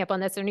of back me up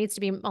on this, there needs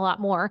to be a lot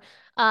more,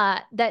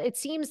 that it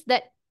seems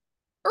that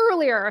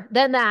earlier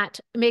than that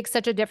makes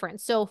such a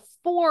difference. So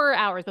 4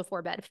 hours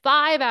before bed,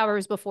 5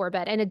 hours before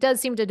bed, and it does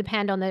seem to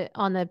depend on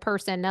the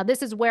person. Now,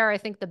 this is where I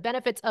think the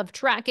benefits of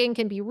tracking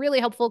can be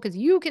really helpful because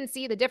you can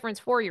see the difference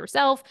for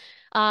yourself.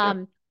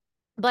 Yep.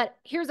 But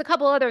here's a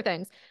couple other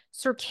things.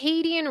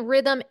 Circadian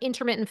rhythm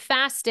intermittent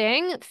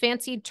fasting,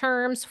 fancy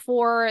terms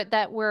for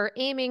that we're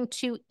aiming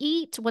to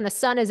eat when the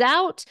sun is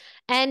out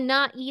and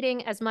not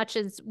eating as much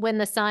as when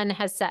the sun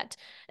has set.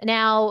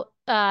 Now,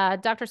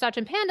 Dr.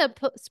 Sachin Panda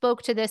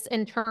spoke to this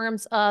in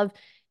terms of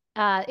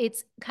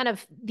it's kind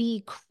of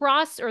the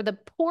cross or the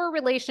poor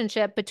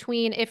relationship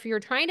between if you're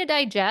trying to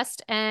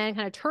digest and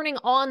kind of turning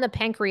on the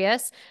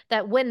pancreas,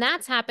 that when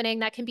that's happening,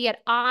 that can be at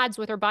odds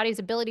with our body's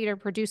ability to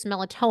produce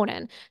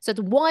melatonin. So it's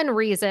one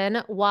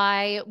reason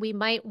why we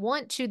might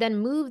want to then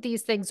move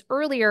these things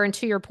earlier. And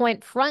to your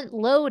point, front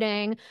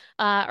loading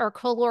our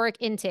caloric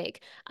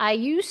intake. I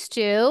used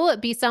to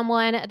be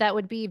someone that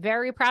would be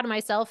very proud of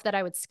myself that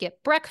I would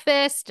skip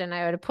breakfast and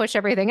I would push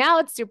everything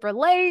out super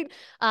late.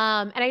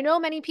 And I know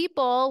many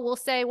people will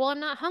say, well, I'm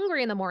not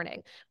hungry in the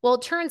morning. Well,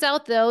 it turns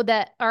out, though,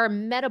 that our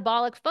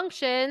metabolic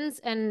functions,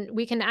 and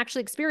we can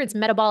actually experience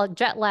metabolic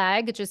jet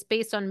lag just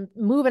based on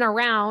moving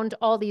around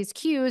all these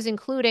cues,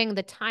 including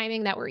the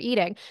timing that we're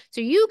eating.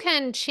 So you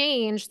can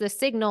change the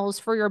signals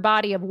for your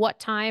body of what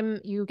time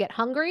you get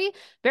hungry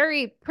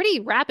pretty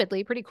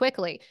rapidly, pretty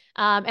quickly.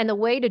 And the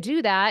way to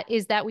do that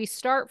is that we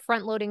start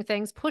front loading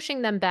things,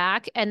 pushing them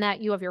back, and that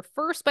you have your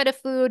first bite of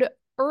food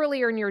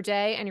earlier in your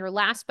day and your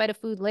last bite of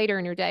food later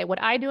in your day.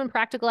 What I do in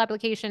practical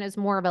application is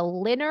more of a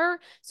linner,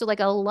 so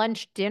like a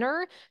lunch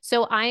dinner.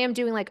 So I am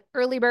doing like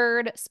early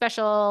bird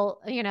special,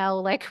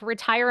 like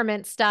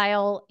retirement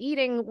style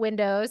eating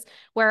windows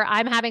where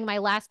I'm having my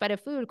last bite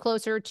of food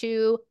closer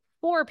to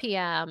 4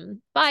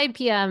 p.m., 5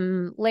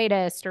 p.m.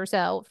 latest or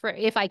so, for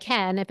if I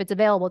can, if it's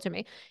available to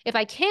me. If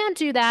I can't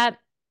do that,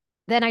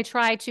 then I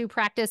try to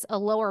practice a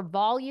lower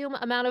volume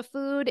amount of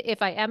food.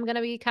 If I am going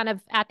to be kind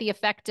of at the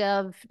effect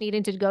of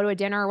needing to go to a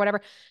dinner or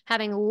whatever,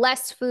 having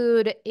less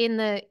food in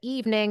the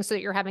evening so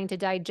that you're having to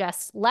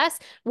digest less.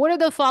 What are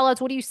the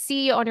fallouts? What do you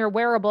see on your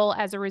wearable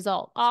as a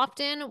result?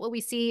 Often what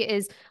we see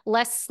is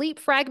less sleep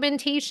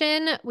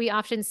fragmentation. We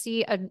often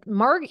see a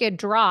marked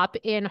drop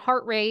in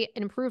heart rate,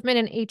 an improvement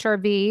in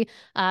HRV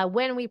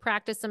when we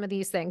practice some of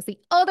these things. The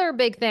other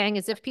big thing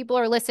is if people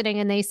are listening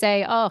and they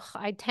say, oh,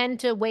 I tend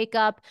to wake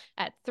up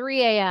at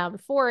 3 a.m.,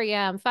 4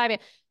 a.m., 5 a.m.,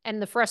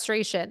 and the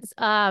frustrations.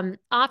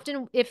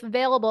 Often, if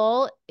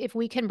available, if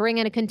we can bring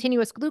in a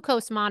continuous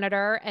glucose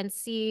monitor and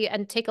see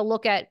and take a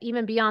look at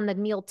even beyond the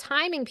meal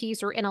timing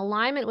piece or in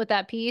alignment with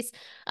that piece,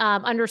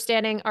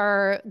 understanding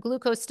our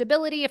glucose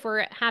stability, if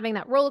we're having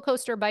that roller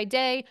coaster by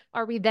day,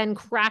 are we then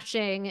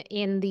crashing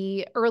in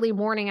the early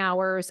morning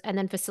hours and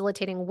then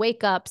facilitating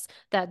wake ups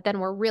that then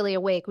we're really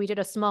awake? We did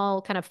a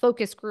small kind of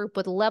focus group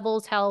with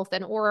Levels Health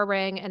and Aura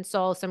Ring and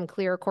saw some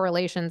clear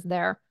correlations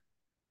there.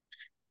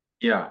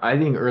 Yeah, I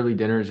think early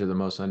dinners are the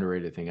most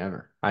underrated thing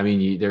ever. I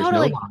mean, there's no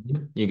Totally.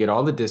 line. You get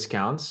all the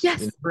discounts. You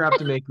Yes. never have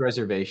to make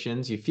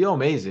reservations. You feel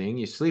amazing.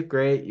 You sleep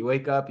great. You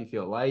wake up. You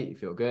feel light. You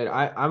feel good.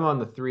 I'm on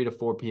the 3 to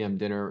 4 p.m.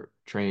 dinner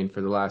train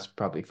for the last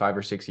probably 5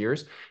 or 6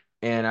 years,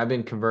 and I've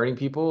been converting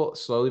people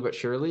slowly but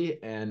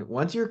surely. And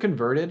once you're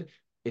converted,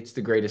 it's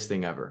the greatest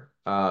thing ever.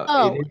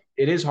 Oh,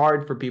 It is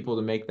hard for people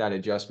to make that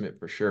adjustment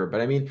for sure.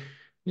 But I mean,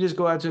 you just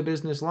go out to a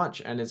business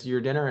lunch, and it's your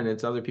dinner, and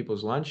it's other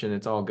people's lunch, and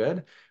it's all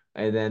good.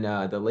 And then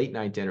the late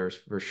night dinners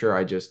for sure.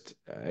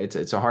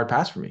 It's a hard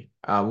pass for me.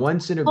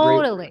 Once in a great,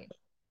 totally.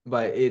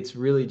 but it's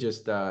really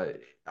just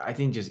I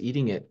think just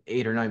eating at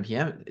 8 or 9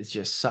 p.m. it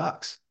just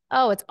sucks.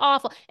 Oh, it's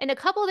awful. And a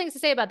couple of things to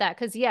say about that,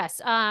 because yes,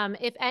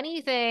 if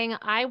anything,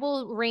 I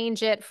will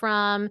range it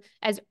from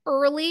as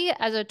early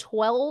as a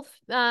 12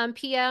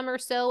 p.m. or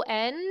so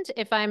end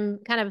if I'm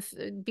kind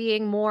of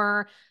being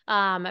more,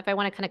 if I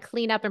want to kind of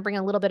clean up and bring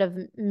a little bit of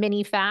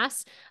mini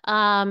fast.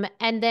 And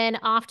then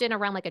often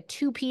around like a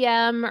 2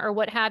 p.m. or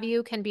what have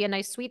you can be a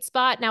nice sweet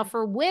spot. Now,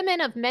 for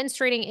women of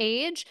menstruating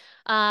age,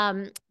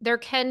 there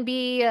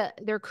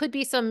could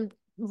be some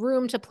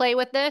room to play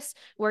with this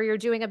where you're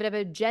doing a bit of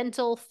a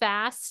gentle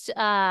fast,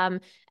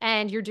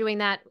 and you're doing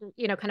that,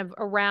 kind of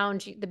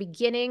around the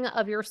beginning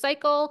of your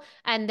cycle,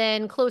 and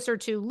then closer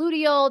to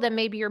luteal, then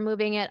maybe you're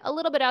moving it a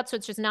little bit out so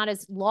it's just not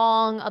as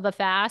long of a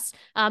fast.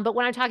 But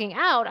when I'm talking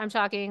out, I'm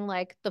talking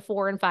like the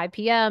 4 and 5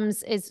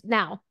 p.m.s is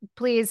now.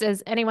 Please,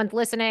 as anyone's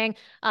listening,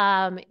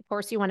 of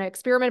course, you want to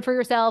experiment for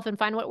yourself and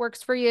find what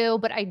works for you.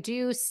 But I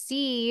do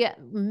see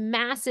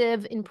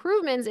massive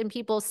improvements in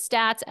people's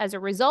stats as a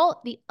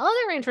result. The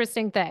other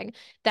interesting thing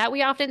that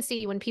we often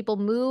see when people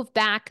move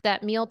back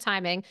that meal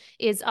timing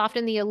is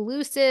often the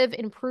elusive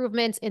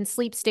improvements in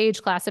sleep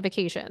stage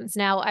classifications.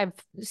 Now, I've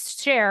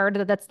shared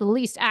that that's the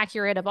least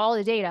accurate of all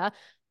the data,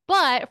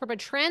 but from a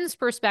trends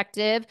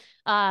perspective,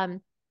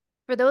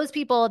 for those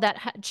people that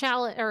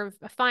challenge or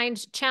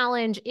find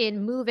challenge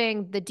in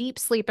moving the deep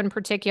sleep in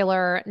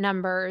particular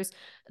numbers,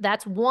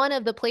 that's one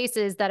of the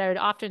places that I would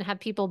often have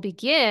people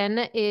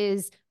begin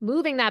is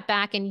moving that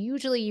back. And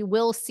usually you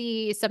will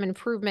see some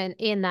improvement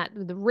in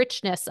the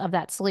richness of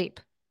that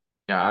sleep.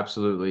 Yeah,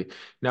 absolutely.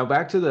 Now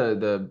back to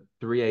the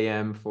 3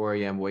 a.m., 4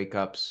 a.m. wake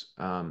ups.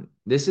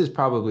 This is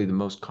probably the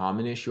most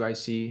common issue I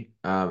see.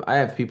 I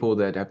have people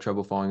that have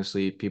trouble falling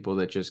asleep, people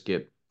that just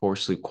get poor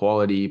sleep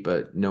quality,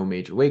 but no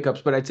major wake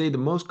ups. But I'd say the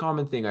most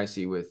common thing I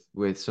see with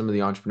some of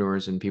the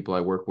entrepreneurs and people I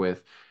work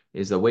with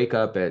is they wake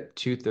up at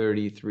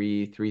 2:30,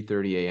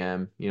 3:30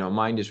 a.m.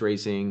 Mind is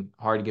racing,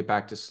 hard to get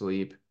back to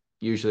sleep.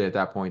 Usually at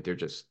that point,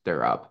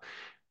 they're up.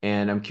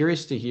 And I'm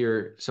curious to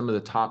hear some of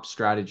the top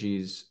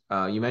strategies.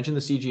 You mentioned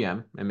the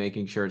CGM and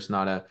making sure it's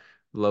not a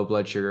low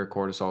blood sugar,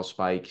 cortisol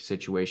spike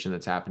situation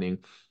that's happening.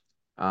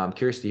 I'm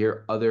curious to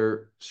hear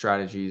other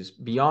strategies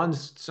beyond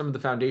some of the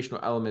foundational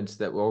elements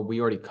that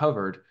we already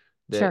covered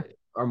Sure. that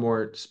are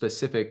more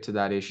specific to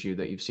that issue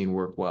that you've seen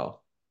work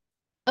well.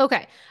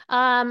 Okay.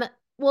 Um,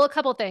 well, a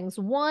couple things.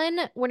 One,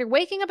 when you're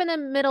waking up in the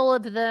middle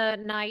of the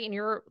night and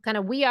you're kind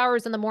of wee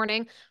hours in the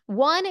morning,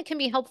 one, it can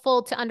be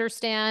helpful to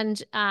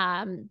understand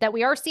that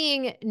we are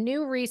seeing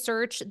new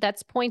research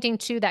that's pointing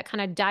to that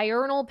kind of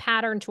diurnal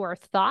pattern to our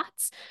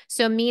thoughts.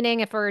 So, meaning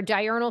if we're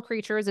diurnal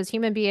creatures as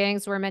human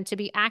beings, we're meant to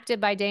be active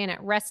by day and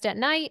at rest at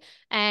night,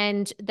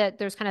 and that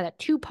there's kind of that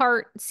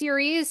two-part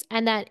series,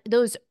 and that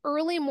those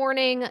early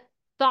morning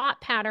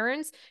thought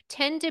patterns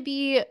tend to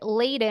be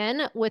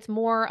laden with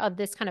more of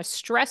this kind of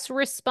stress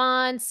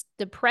response,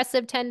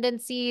 depressive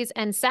tendencies,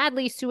 and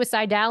sadly,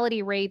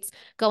 suicidality rates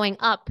going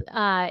up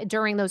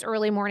during those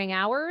early morning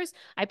hours.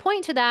 I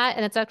point to that,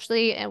 and it's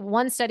actually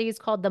one study is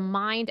called The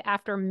Mind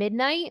After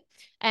Midnight.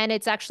 And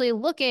it's actually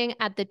looking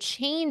at the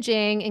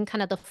changing in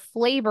kind of the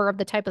flavor of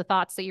the type of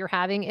thoughts that you're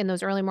having in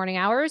those early morning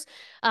hours.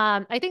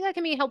 I think that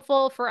can be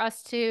helpful for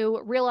us to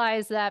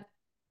realize that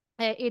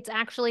it's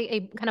actually a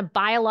kind of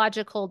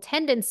biological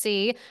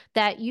tendency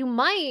that you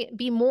might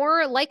be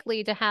more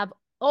likely to have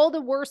all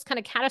the worst kind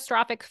of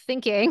catastrophic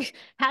thinking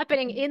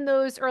happening in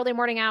those early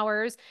morning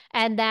hours,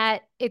 and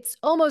that it's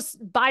almost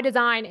by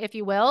design, if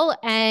you will,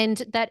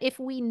 and that if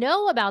we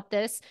know about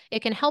this,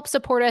 it can help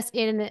support us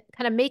in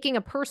kind of making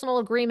a personal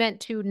agreement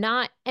to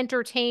not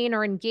entertain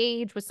or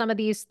engage with some of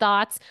these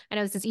thoughts. I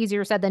know this is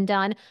easier said than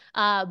done,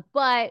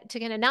 but to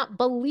kind of not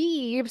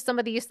believe some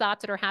of these thoughts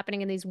that are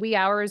happening in these wee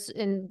hours,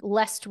 and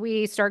lest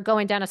we start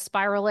going down a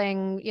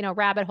spiraling,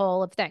 rabbit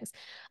hole of things.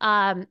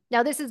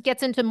 Now this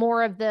gets into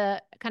more of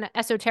the kind of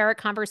esoteric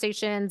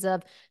conversations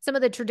of some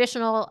of the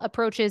traditional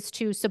approaches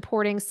to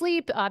supporting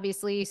sleep.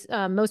 Obviously,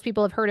 most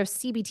people have heard of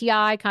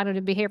CBTI,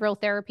 cognitive behavioral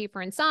therapy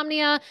for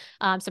insomnia,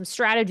 some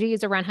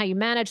strategies around how you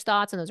manage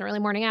thoughts in those early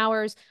morning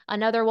hours.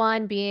 Another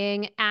one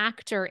being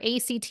ACT or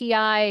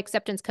ACTI,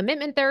 acceptance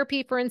commitment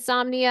therapy for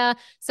insomnia.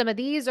 Some of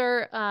these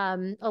are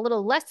a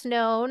little less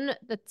known.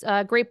 That's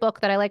a great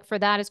book that I like for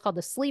that is called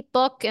The Sleep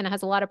Book, and it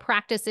has a lot of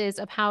practices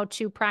of how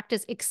to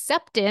practice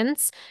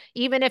acceptance,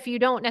 even if you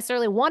don't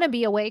necessarily want to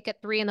be awake at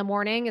 3 in the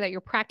morning, that you're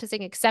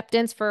practicing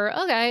acceptance for,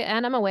 okay,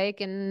 and I'm awake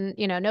and,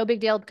 no big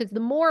deal. Because the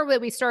more that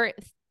we start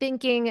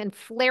thinking and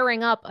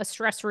flaring up a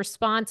stress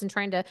response and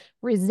trying to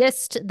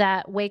resist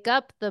that wake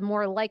up, the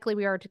more likely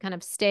we are to kind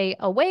of stay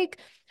awake.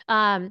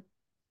 So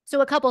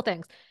a couple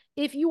things.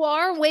 If you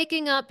are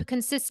waking up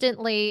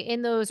consistently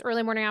in those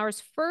early morning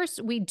hours,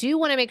 first, we do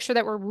want to make sure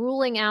that we're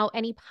ruling out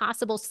any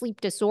possible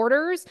sleep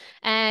disorders.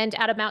 And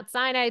out of Mount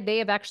Sinai, they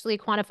have actually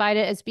quantified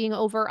it as being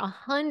over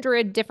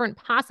 100 different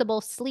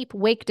possible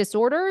sleep-wake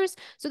disorders.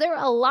 So there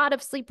are a lot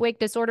of sleep-wake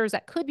disorders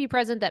that could be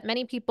present that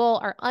many people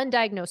are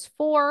undiagnosed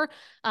for.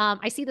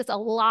 I see this a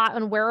lot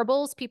on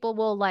wearables. People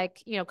will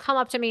come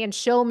up to me and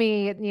show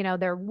me,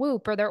 their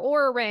Whoop or their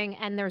Oura Ring,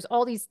 and there's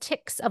all these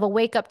ticks of a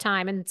wake up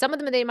time. And some of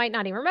them they might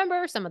not even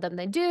remember. Some of them than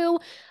they do.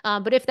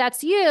 But if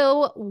that's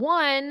you,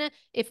 one,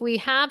 if we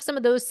have some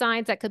of those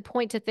signs that could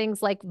point to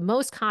things like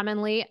most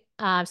commonly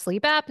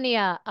sleep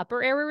apnea,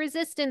 upper airway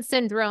resistance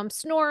syndrome,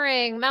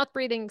 snoring, mouth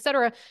breathing,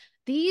 etc.,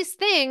 these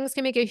things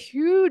can make a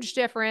huge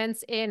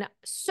difference in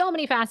so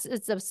many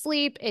facets of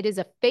sleep. It is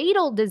a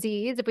fatal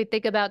disease if we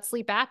think about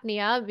sleep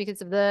apnea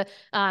because of the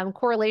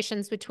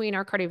correlations between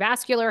our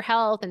cardiovascular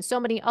health and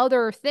so many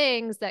other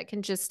things that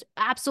can just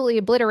absolutely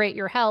obliterate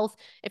your health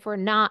if we're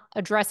not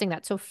addressing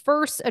that. So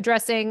first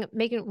addressing,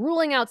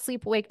 ruling out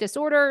sleep-wake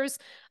disorders.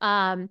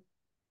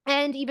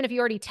 And even if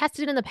you already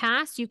tested in the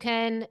past, you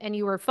can, and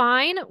you were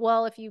fine.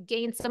 Well, if you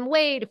gained some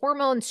weight,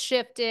 hormones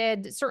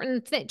shifted,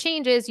 certain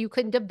changes, you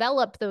can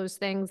develop those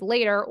things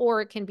later, or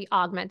it can be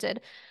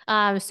augmented.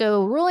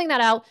 So ruling that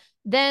out.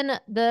 Then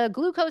the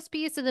glucose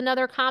piece is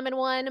another common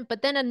one.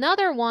 But then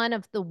another one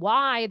of the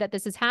why that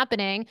this is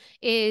happening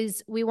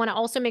is we want to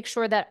also make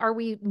sure that are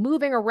we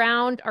moving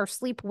around our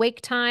sleep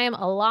wake time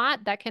a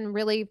lot? That can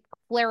really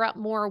flare up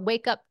more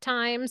wake up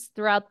times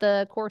throughout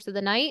the course of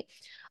the night.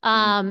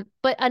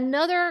 But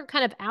another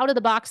kind of out of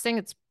the box thing,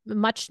 it's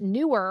much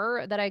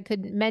newer that I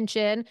could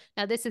mention.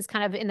 Now, this is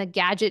kind of in the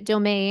gadget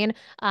domain,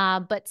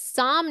 but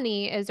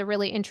Somni is a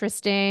really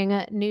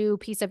interesting new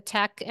piece of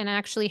tech and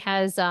actually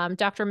has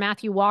Dr.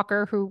 Matthew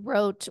Walker, who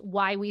wrote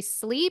Why We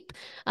Sleep,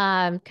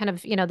 kind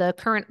of, the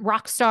current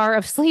rock star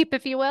of sleep,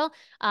 if you will.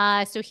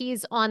 So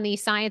he's on the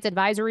science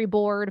advisory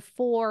board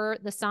for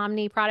the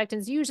Somni product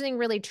and is using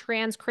really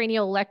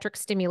transcranial electric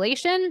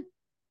stimulation.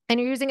 And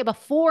you're using it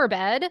before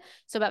bed,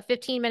 so about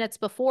 15 minutes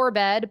before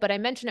bed. But I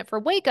mention it for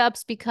wake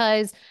ups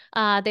because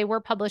they were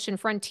published in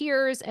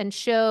Frontiers and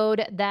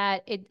showed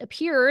that it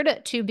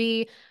appeared to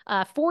be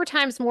 4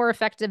 times more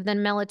effective than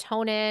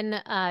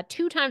melatonin,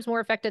 2 times more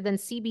effective than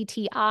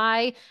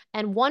CBTI,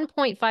 and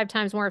 1.5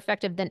 times more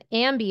effective than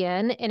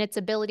Ambien in its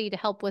ability to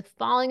help with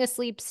falling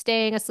asleep,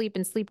 staying asleep,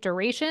 and sleep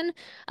duration.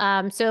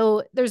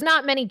 So there's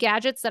not many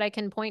gadgets that I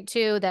can point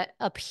to that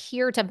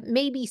appear to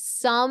maybe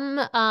some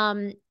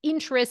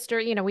interest,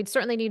 or we'd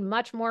certainly need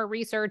much more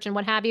research and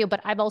what have you,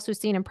 but I've also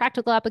seen in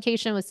practical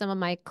application with some of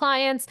my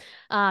clients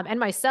and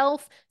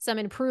myself some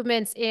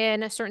improvements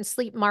in certain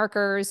sleep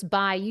markers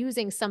by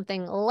using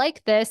something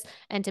like this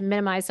and to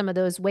minimize some of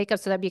those wake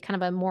ups. So that'd be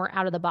kind of a more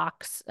out of the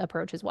box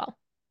approach as well.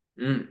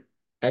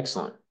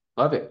 Excellent.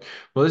 Love it.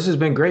 Well, this has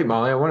been great,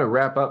 Mollie. I want to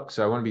wrap up because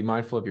I want to be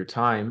mindful of your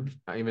time,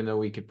 even though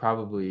we could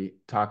probably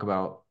talk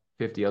about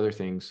 50 other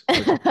things.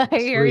 I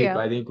hear Sleep. you.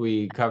 I think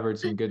we covered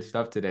some good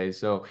stuff today.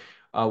 So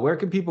where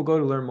can people go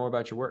to learn more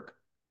about your work?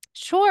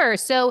 Sure.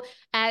 So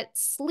at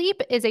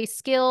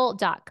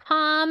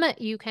sleepisaskill.com,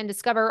 you can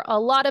discover a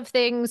lot of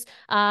things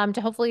to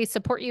hopefully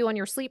support you on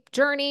your sleep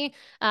journey.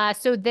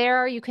 So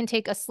there you can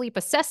take a sleep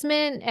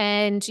assessment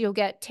and you'll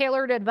get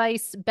tailored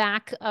advice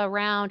back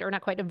around, or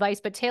not quite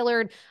advice, but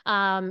tailored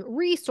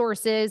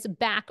resources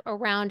back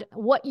around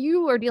what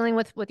you are dealing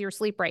with your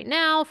sleep right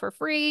now for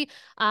free.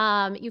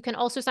 You can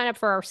also sign up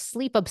for our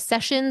Sleep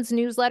Obsessions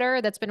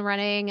newsletter that's been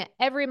running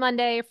every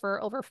Monday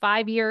for over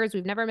 5 years.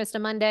 We've never missed a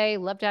Monday.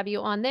 Love to have you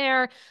on there.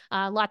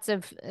 Lots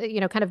of,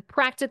 kind of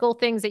practical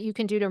things that you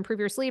can do to improve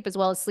your sleep, as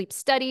well as sleep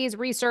studies,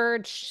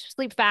 research,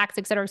 sleep facts,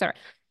 et cetera, et cetera.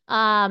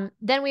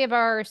 Then we have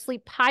our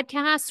sleep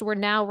podcast. We're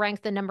now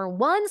ranked the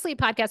 #1 sleep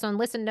podcast on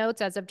Listen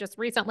Notes as of just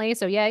recently.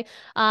 So yay.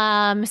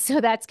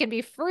 So that's going to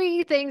be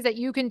free things that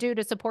you can do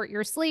to support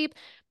your sleep.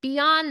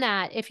 Beyond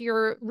that, if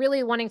you're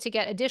really wanting to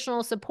get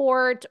additional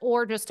support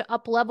or just to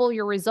up level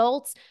your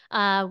results,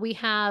 we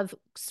have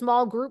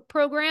small group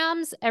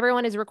programs.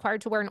 Everyone is required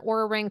to wear an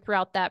Oura Ring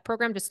throughout that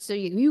program, just so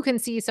you can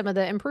see some of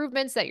the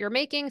improvements that you're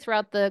making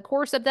throughout the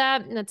course of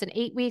that. And that's an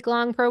 8-week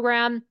long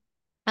program.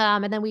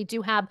 And then we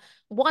do have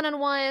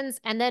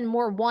one-on-ones and then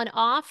more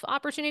one-off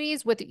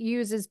opportunities with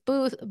uses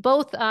both.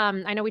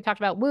 I know we talked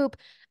about Whoop.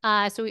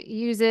 So it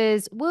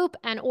uses Whoop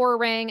and Oura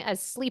Ring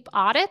as sleep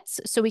audits.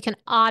 So we can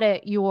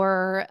audit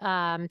your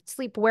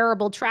sleep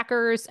wearable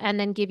trackers and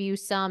then give you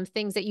some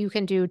things that you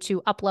can do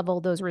to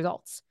up-level those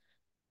results.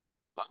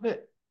 Love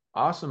it.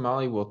 Awesome,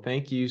 Mollie. Well,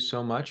 thank you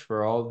so much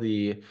for all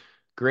the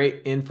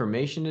great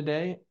information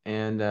today,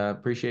 and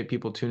appreciate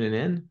people tuning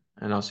in,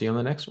 and I'll see you on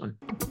the next one.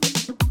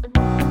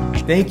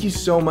 Thank you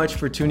so much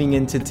for tuning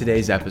into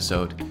today's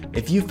episode.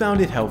 If you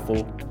found it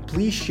helpful,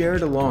 please share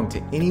it along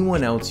to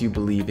anyone else you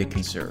believe it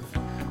can serve.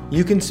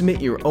 You can submit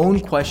your own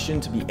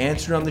question to be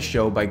answered on the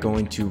show by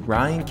going to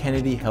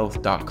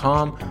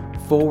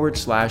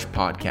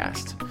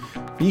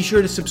ryankennedyhealth.com/podcast. Be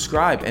sure to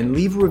subscribe and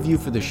leave a review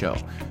for the show.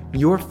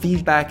 Your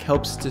feedback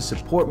helps to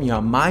support me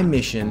on my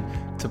mission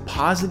to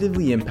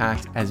positively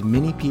impact as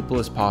many people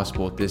as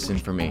possible with this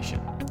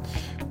information.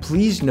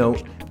 Please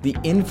note, the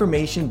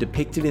information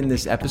depicted in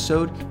this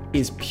episode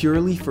is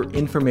purely for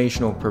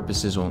informational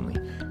purposes only.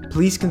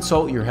 Please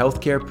consult your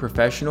healthcare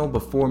professional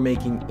before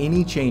making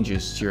any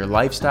changes to your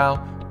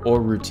lifestyle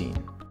or routine.